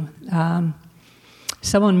issue.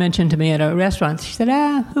 Someone mentioned to me at a restaurant, she said,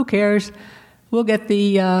 who cares? We'll get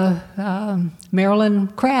the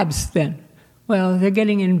Maryland crabs then. Well, they're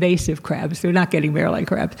getting invasive crabs. They're not getting Maryland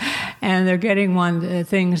crabs. And they're getting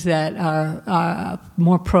things that are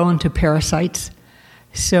more prone to parasites.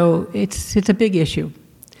 So it's a big issue.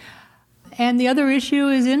 And the other issue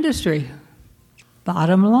is industry.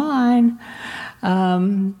 Bottom line.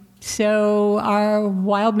 So our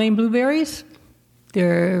wild Maine blueberries,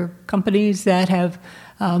 there are companies that have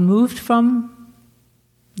moved from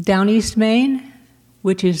down East Maine,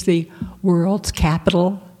 which is the world's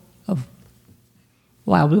capital of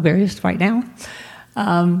wild blueberries right now,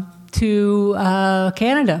 to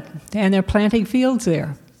Canada. And they're planting fields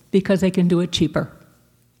there because they can do it cheaper.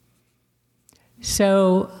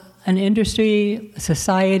 So an industry, a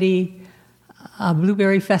society, a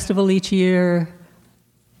blueberry festival each year,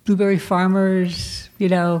 blueberry farmers,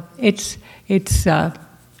 it's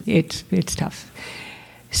tough.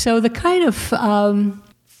 So the kind of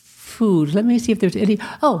food, let me see if there's any.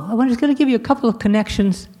 Oh, I was going to give you a couple of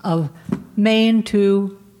connections of Maine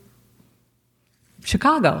to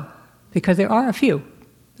Chicago, because there are a few.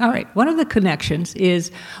 All right, one of the connections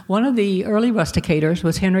is one of the early rusticators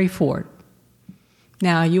was Henry Ford.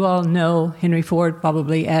 Now, you all know Henry Ford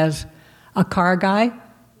probably as a car guy,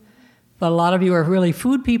 but a lot of you are really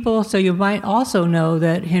food people, so you might also know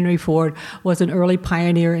that Henry Ford was an early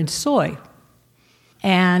pioneer in soy.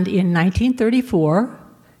 And in 1934,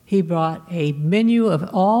 he brought a menu of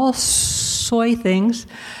all soy things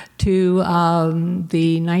to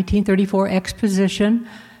the 1934 exposition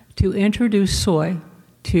to introduce soy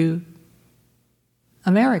to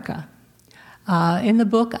America. In the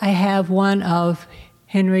book, I have one of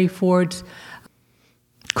Henry Ford's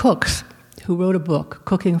cooks who wrote a book,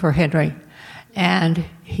 Cooking for Henry, and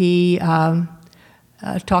he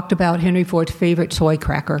talked about Henry Ford's favorite soy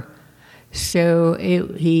cracker. So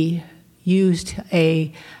he used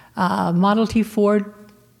a Model T Ford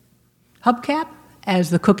hubcap as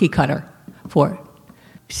the cookie cutter for it.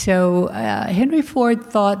 So Henry Ford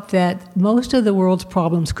thought that most of the world's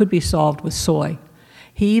problems could be solved with soy.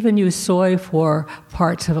 He even used soy for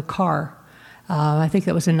parts of a car. I think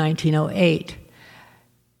that was in 1908.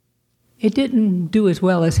 It didn't do as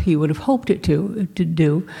well as he would have hoped it to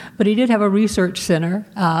do, but he did have a research center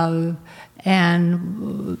and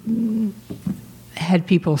had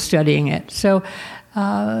people studying it. So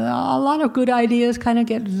a lot of good ideas kind of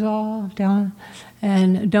get dissolved down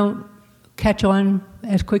and don't catch on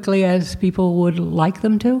as quickly as people would like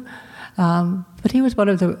them to. But he was one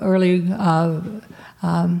of the early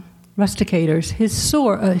rusticators. His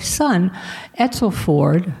son, Edsel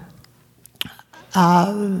Ford,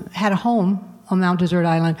 had a home on Mount Desert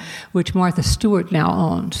Island, which Martha Stewart now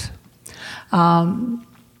owns.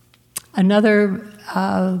 Another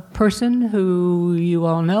person who you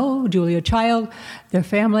all know, Julia Child, their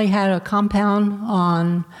family had a compound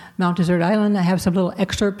on Mount Desert Island. I have some little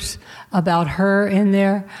excerpts about her in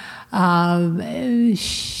there. Her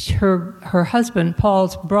husband,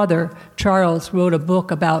 Paul's brother, Charles, wrote a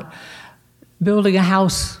book about building a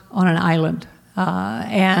house on an island.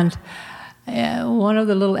 And one of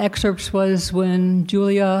the little excerpts was when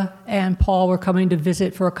Julia and Paul were coming to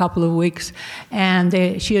visit for a couple of weeks,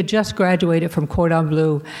 and she had just graduated from Cordon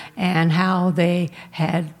Bleu, and how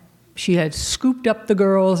she had scooped up the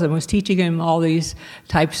girls and was teaching them all these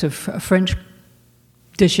types of French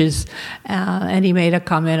dishes, and he made a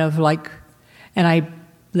comment of and I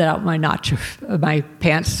let out my notch of my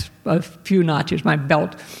pants, a few notches, my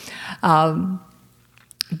belt.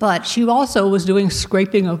 But she also was doing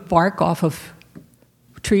scraping of bark off of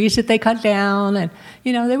trees that they cut down, and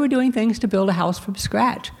they were doing things to build a house from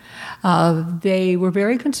scratch. They were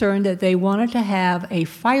very concerned that they wanted to have a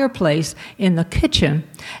fireplace in the kitchen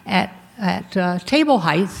at table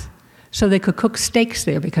height, so they could cook steaks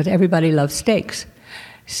there because everybody loves steaks.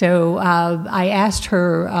 So I asked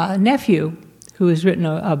her nephew, who has written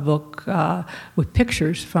a book with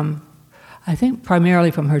pictures from, I think primarily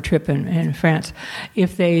from her trip in France,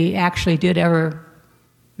 if they actually did ever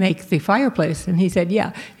make the fireplace. And he said,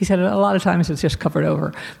 yeah. He said a lot of times it's just covered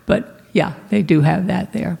over. But yeah, they do have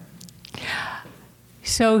that there.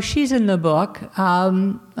 So she's in the book.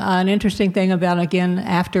 An interesting thing about, again,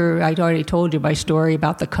 after I'd already told you my story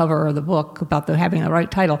about the cover of the book, about having the right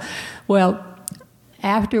title. Well,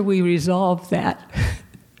 after we resolved that,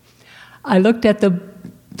 I looked at the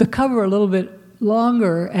cover a little bit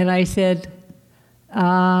longer, and I said,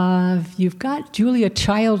 you've got Julia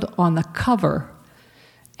Child on the cover.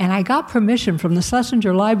 And I got permission from the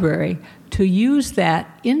Schlesinger Library to use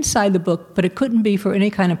that inside the book, but it couldn't be for any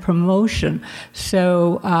kind of promotion.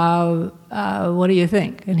 So what do you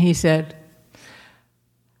think? And he said,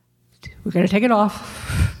 we're going to take it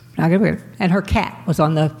off. Not gonna wear it. And her cat was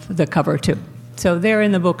on the cover, too. So they're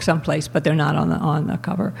in the book someplace, but they're not on the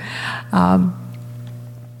cover.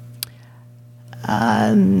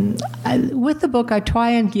 With the book, I try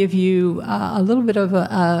and give you a little bit of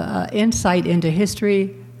a insight into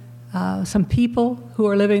history, some people who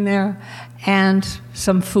are living there, and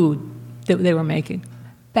some food that they were making.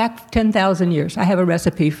 Back 10,000 years, I have a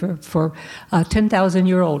recipe for a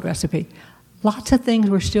 10,000-year-old recipe. Lots of things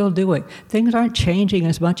we're still doing. Things aren't changing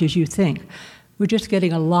as much as you think. We're just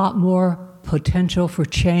getting a lot more potential for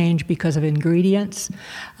change because of ingredients.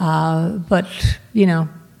 But,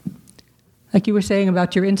 like you were saying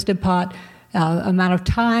about your Instant Pot, amount of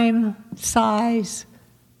time, size,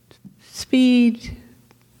 speed,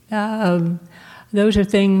 those are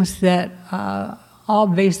things that all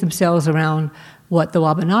base themselves around what the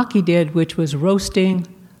Wabanaki did, which was roasting,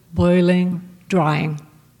 boiling, drying.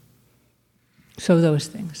 So those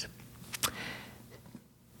things.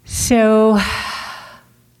 So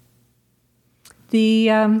the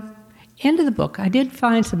end of the book, I did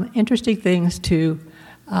find some interesting things to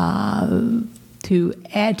add to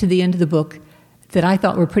the end of the book that I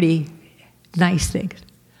thought were pretty nice things.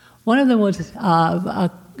 One of them was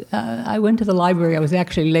I went to the library. I was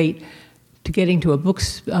actually late to getting to a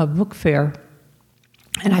book fair,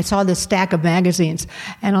 and I saw this stack of magazines.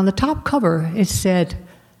 And on the top cover, it said,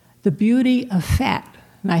 "The Beauty of Fat."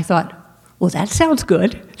 And I thought, well, that sounds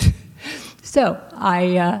good. So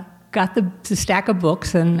I got the stack of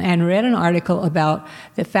books and read an article about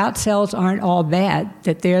that fat cells aren't all bad,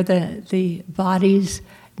 that they're the body's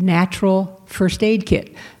natural first aid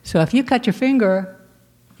kit. So if you cut your finger,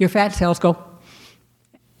 your fat cells go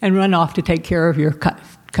and run off to take care of your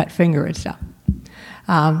cut finger and stuff.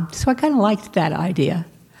 So I kind of liked that idea.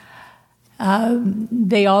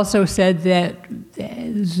 They also said that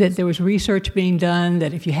there was research being done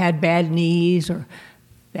that if you had bad knees or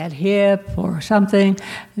bad hip or something,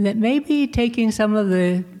 that maybe taking some of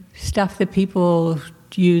the stuff that people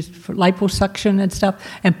use for liposuction and stuff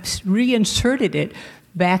and reinserted it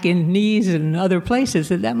back in knees and other places,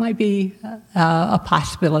 that might be a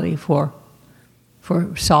possibility for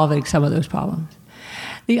solving some of those problems.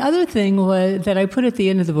 The other thing was that I put at the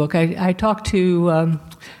end of the book, I talked to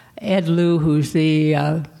Ed Lieu, who's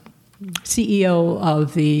the CEO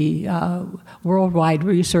of the Worldwide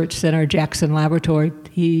Research Center, Jackson Laboratory.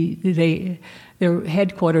 Their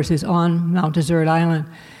headquarters is on Mount Desert Island.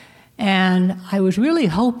 And I was really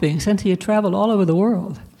hoping, since he had traveled all over the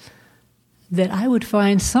world, that I would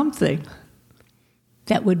find something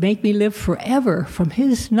that would make me live forever from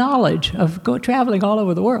his knowledge of traveling all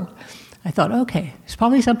over the world. I thought, okay, it's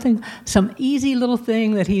probably some easy little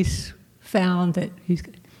thing that he's found that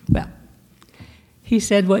well, he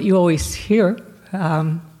said what you always hear,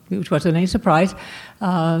 which wasn't any surprise,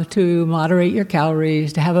 to moderate your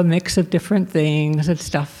calories, to have a mix of different things and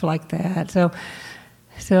stuff like that. So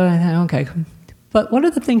I thought, okay. But one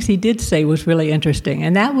of the things he did say was really interesting,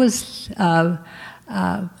 and that was,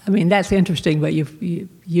 that's interesting, but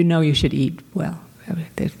you know you should eat well.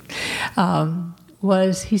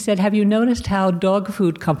 Was he said, have you noticed how dog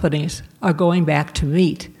food companies are going back to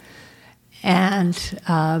meat? And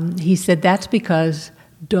he said that's because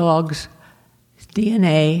dogs'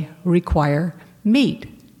 DNA require meat.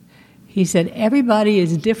 He said everybody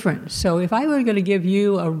is different. So if I were going to give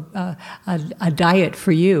you a diet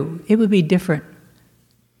for you, it would be different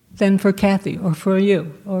than for Kathy or for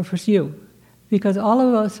you or for you, because all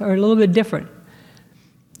of us are a little bit different.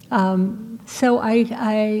 So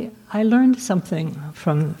I learned something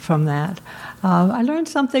from that. I learned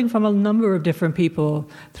something from a number of different people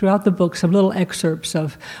throughout the book, some little excerpts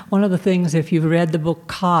of one of the things, if you've read the book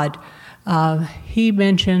Cod, he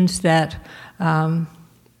mentions that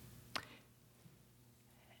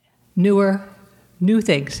new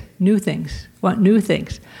things, want new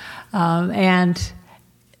things. And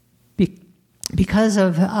because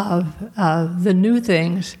of the new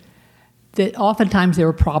things, that oftentimes there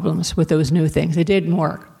were problems with those new things. It didn't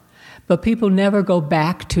work. But people never go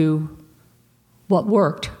back to what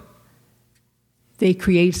worked. They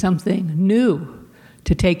create something new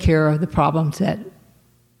to take care of the problems that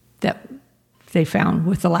they found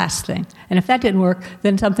with the last thing. And if that didn't work,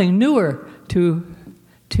 then something newer to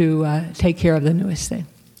take care of the newest thing.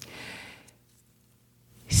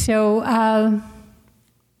 So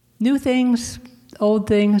new things, old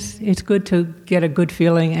things, it's good to get a good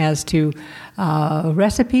feeling as to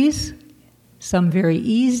recipes, some very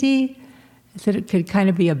easy, that it could kind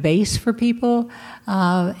of be a base for people,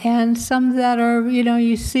 and some that are,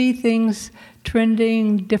 you see things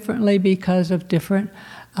trending differently because of different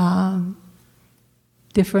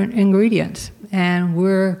ingredients.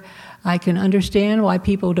 And I can understand why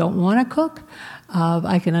people don't want to cook.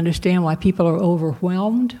 I can understand why people are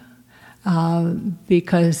overwhelmed,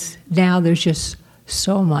 because now there's just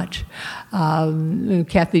so much.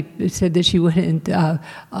 Kathy said that she went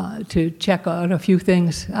to check on a few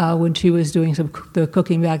things when she was doing the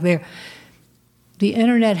cooking back there. The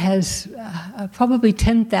internet has probably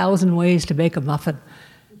 10,000 ways to make a muffin.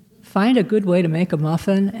 Find a good way to make a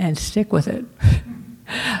muffin and stick with it.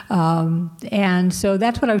 And so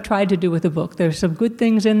that's what I've tried to do with the book. There's some good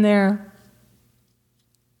things in there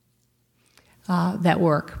that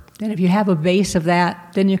work. And if you have a base of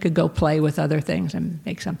that, then you could go play with other things and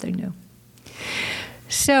make something new.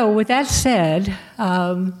 So with that said,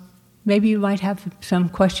 maybe you might have some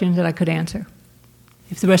questions that I could answer.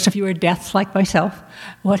 If the rest of you are deaf like myself,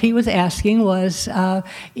 what he was asking was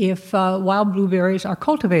if wild blueberries are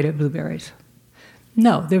cultivated blueberries.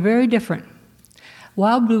 No, they're very different.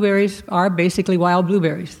 Wild blueberries are basically wild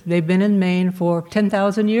blueberries. They've been in Maine for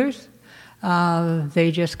 10,000 years.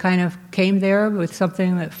 They just kind of came there with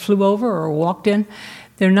something that flew over or walked in.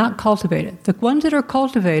 They're not cultivated. The ones that are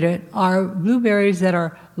cultivated are blueberries that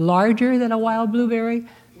are larger than a wild blueberry.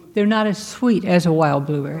 They're not as sweet as a wild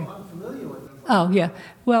blueberry. I'm familiar with them. Oh, yeah.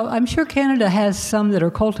 Well, I'm sure Canada has some that are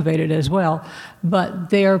cultivated as well, but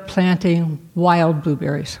they are planting wild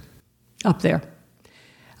blueberries up there.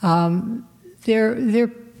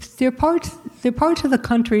 They're parts of the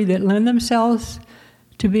country that lend themselves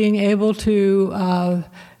to being able to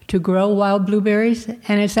grow wild blueberries,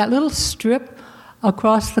 and it's that little strip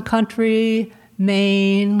across the country,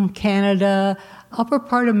 Maine, Canada, upper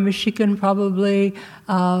part of Michigan probably,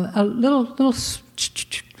 a little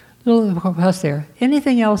house there.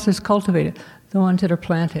 Anything else is cultivated, the ones that are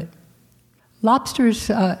planted.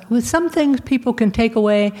 Lobsters, with some things people can take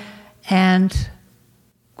away and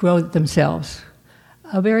grow it themselves.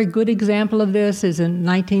 A very good example of this is in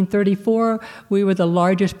 1934, we were the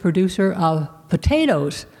largest producer of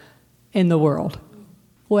potatoes in the world.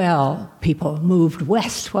 Well, people moved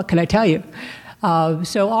west, what can I tell you?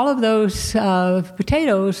 So all of those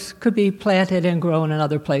potatoes could be planted and grown in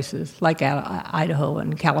other places, like Idaho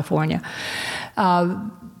and California.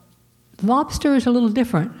 Lobster is a little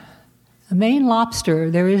different. The Maine lobster,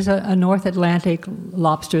 there is a North Atlantic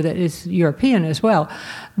lobster that is European as well,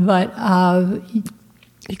 but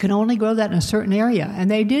you can only grow that in a certain area. And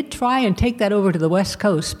they did try and take that over to the West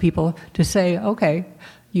Coast, people, to say, okay,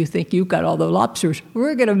 you think you've got all the lobsters,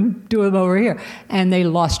 we're going to do them over here. And they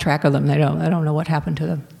lost track of them. I don't know what happened to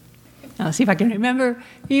them. I'll see if I can remember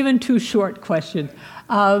even 2 short questions.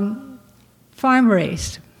 Farm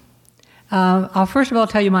raised. I'll first of all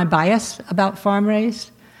tell you my bias about farm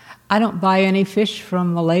raised. I don't buy any fish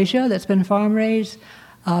from Malaysia that's been farm raised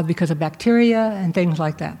because of bacteria and things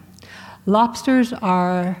like that. Lobsters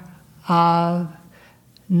are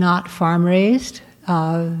not farm raised.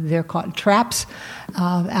 They're caught in traps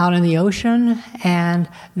out in the ocean, and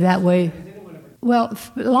that way. Well,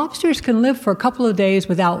 lobsters can live for a couple of days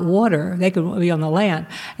without water. They can be on the land,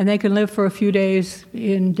 and they can live for a few days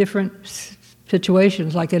in different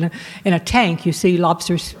situations, like in a tank. You see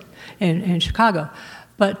lobsters in Chicago.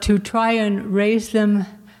 But to try and raise them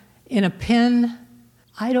in a pen,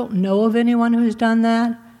 I don't know of anyone who's done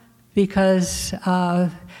that, because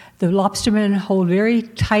the lobstermen hold very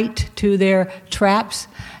tight to their traps,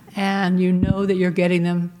 and you know that you're getting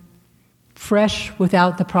them fresh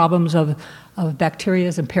without the problems of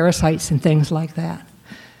bacteria and parasites and things like that.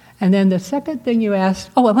 And then the second thing you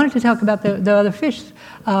asked, I wanted to talk about the other fish.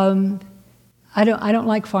 I don't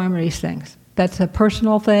like farm-raised things. That's a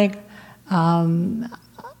personal thing.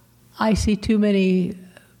 I see too many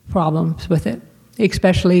problems with it,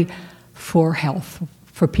 especially for health,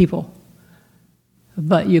 for people.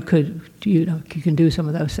 But you can do some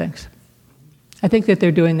of those things. I think that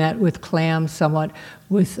they're doing that with clams somewhat.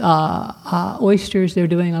 With oysters, they're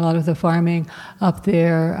doing a lot of the farming up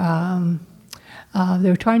there.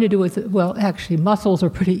 They're trying to do actually mussels are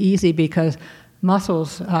pretty easy, because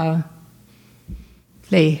mussels,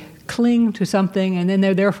 they cling to something and then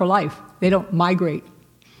they're there for life. They don't migrate.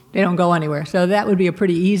 They don't go anywhere. So that would be a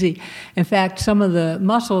pretty easy. In fact, some of the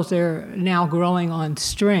mussels, they're now growing on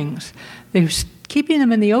strings. They're keeping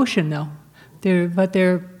them in the ocean, though. But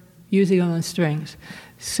they're using them on strings.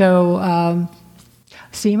 So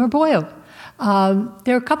steam or boil.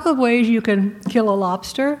 There are a couple of ways you can kill a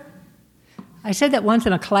lobster. I said that once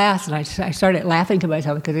in a class, and I started laughing to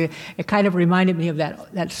myself because it kind of reminded me of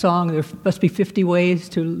that song, there must be 50 ways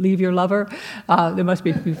to leave your lover. There must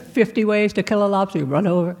be 50 ways to kill a lobster. You run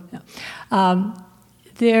over. No.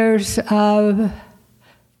 There's a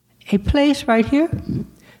place right here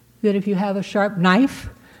that if you have a sharp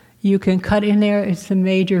knife, you can cut in there. It's the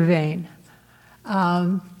major vein.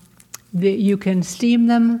 You can steam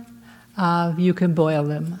them. You can boil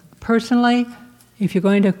them. Personally, if you're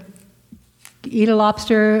going to eat a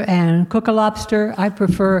lobster and cook a lobster, I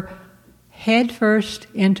prefer head first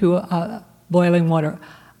into boiling water.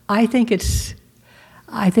 I think it's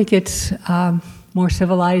more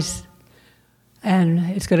civilized, and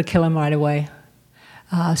it's going to kill him right away.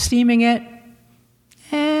 Steaming it,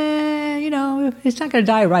 it's not going to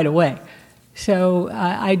die right away. So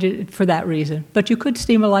I did for that reason. But you could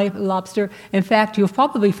steam a lobster. In fact, you'll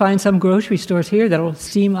probably find some grocery stores here that'll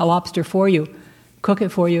steam a lobster for you, cook it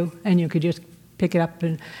for you, and you could just pick it up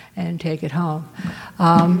and take it home. You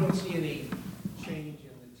don't see any change in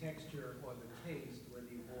the texture or the taste whether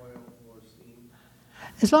you boil or steam?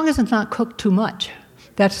 As long as it's not cooked too much.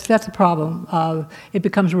 That's a problem. It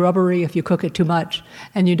becomes rubbery if you cook it too much,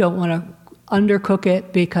 and you don't want to undercook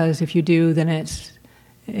it, because if you do, then it's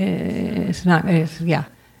not. If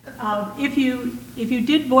you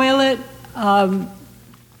did boil it,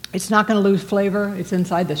 it's not going to lose flavor. It's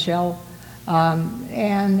inside the shell,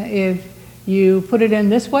 and if you put it in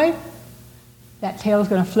this way, that tail is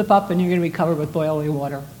going to flip up, and you're going to be covered with boiling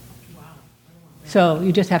water. Wow. So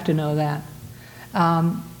you just have to know that.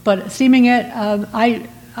 But steaming it, if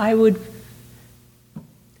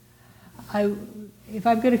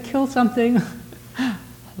I'm going to kill something,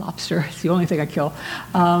 lobster, it's the only thing I kill,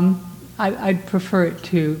 I'd prefer it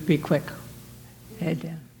to be quick.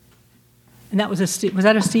 And that was was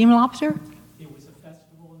that a steam lobster? It was a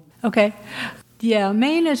festival. Okay. Yeah,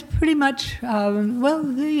 Maine is pretty much,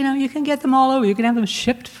 you can get them all over. You can have them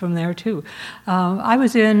shipped from there, too. I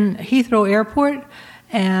was in Heathrow Airport,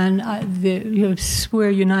 and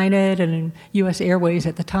Square United and U.S. Airways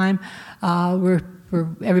at the time, where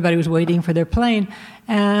everybody was waiting for their plane.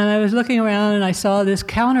 And I was looking around, and I saw this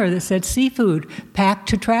counter that said seafood, packed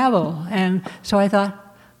to travel. And so I thought,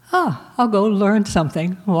 I'll go learn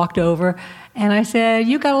something. Walked over, and I said,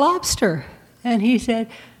 "You got a lobster?" And he said,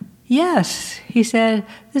 "Yes." He said,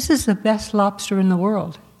 "This is the best lobster in the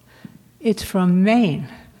world. It's from Maine."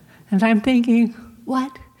 And I'm thinking,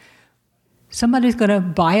 what? Somebody's going to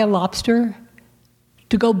buy a lobster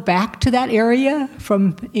to go back to that area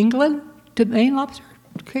from England to Maine lobster?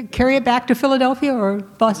 Carry it back to Philadelphia or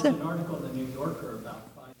Boston? There's an article in the New Yorker about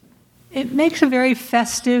finding. It makes a very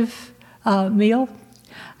festive meal,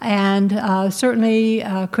 and certainly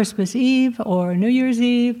Christmas Eve or New Year's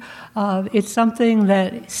Eve, it's something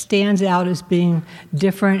that stands out as being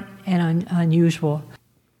different and unusual.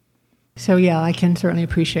 So yeah, I can certainly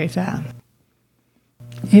appreciate that.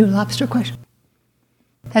 Any lobster question?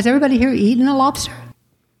 Has everybody here eaten a lobster?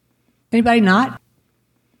 Anybody not?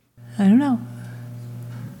 I don't know.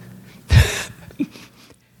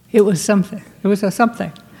 It was something. It was a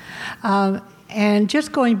something. And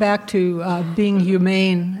just going back to being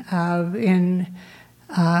humane in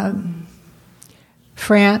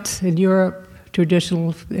France and Europe,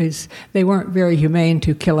 traditional is they weren't very humane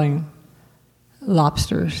to killing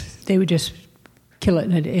lobsters. They would just kill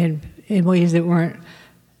it in ways that weren't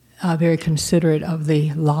very considerate of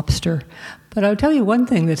the lobster. But I'll tell you one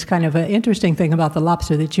thing that's kind of an interesting thing about the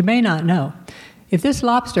lobster that you may not know. If this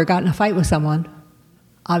lobster got in a fight with someone,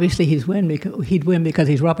 obviously he'd win because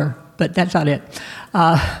he's rubber, but that's not it.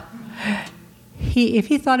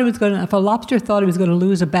 If a lobster thought he was going to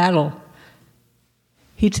lose a battle,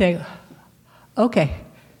 he'd say, "Okay,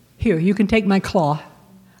 here, you can take my claw.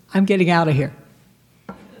 I'm getting out of here,"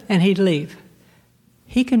 and he'd leave.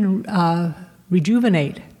 He can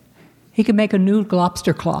rejuvenate. He can make a new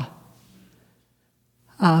lobster claw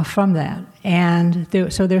from that. And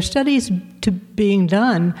so there's studies being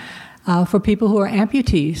done for people who are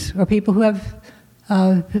amputees or people who have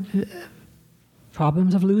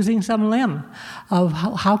problems of losing some limb, of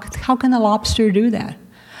how can the lobster do that?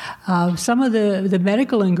 Some of the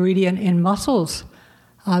medical ingredient in mussels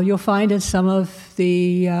you'll find in some of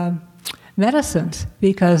the medicines,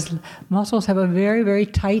 because mussels have a very, very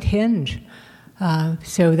tight hinge.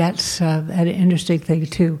 So that's an interesting thing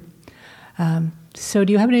too. So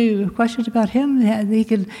do you have any questions about him? He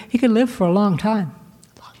could live for a long time.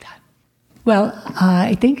 Well,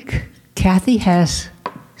 I think Kathy has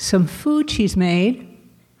some food she's made.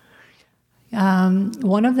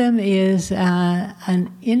 One of them is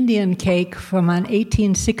an Indian cake from an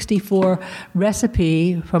 1864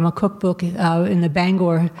 recipe from a cookbook in the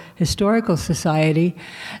Bangor Historical Society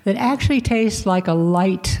that actually tastes like a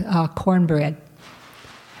light cornbread.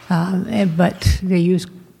 But they used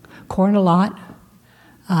corn a lot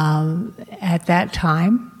at that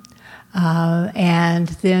time. And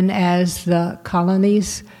then as the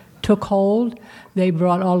colonies took hold, they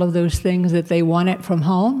brought all of those things that they wanted from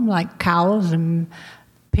home, like cows and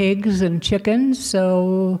pigs and chickens,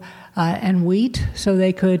 and wheat, so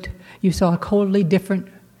you saw totally different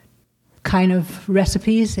kind of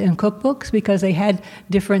recipes in cookbooks because they had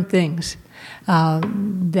different things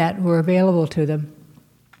that were available to them.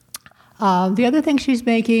 The other thing she's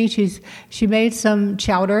making, she made some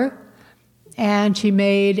chowder, and she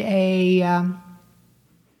made a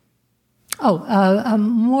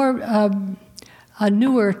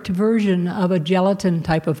newer version of a gelatin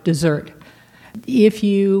type of dessert. If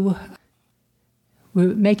you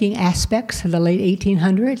were making aspects in the late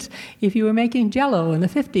 1800s, if you were making Jell-O in the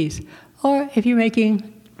 50s, or if you're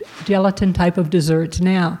making gelatin type of desserts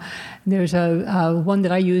now. There's one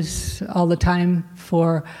that I use all the time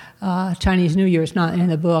for Chinese New Year. It's not in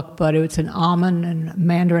the book, but it's an almond and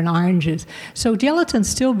mandarin oranges. So gelatin's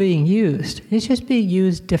still being used. It's just being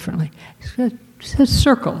used differently. It's a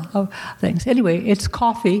circle of things. Anyway, it's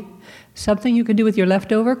coffee, something you can do with your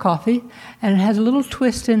leftover coffee, and it has a little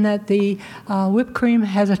twist in that the whipped cream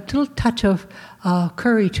has a little touch of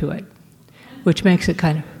curry to it, which makes it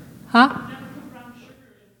kind of,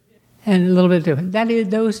 and a little bit different. That is,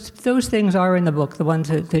 those things are in the book, the ones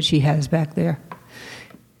that she has back there.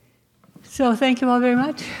 So thank you all very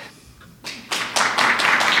much.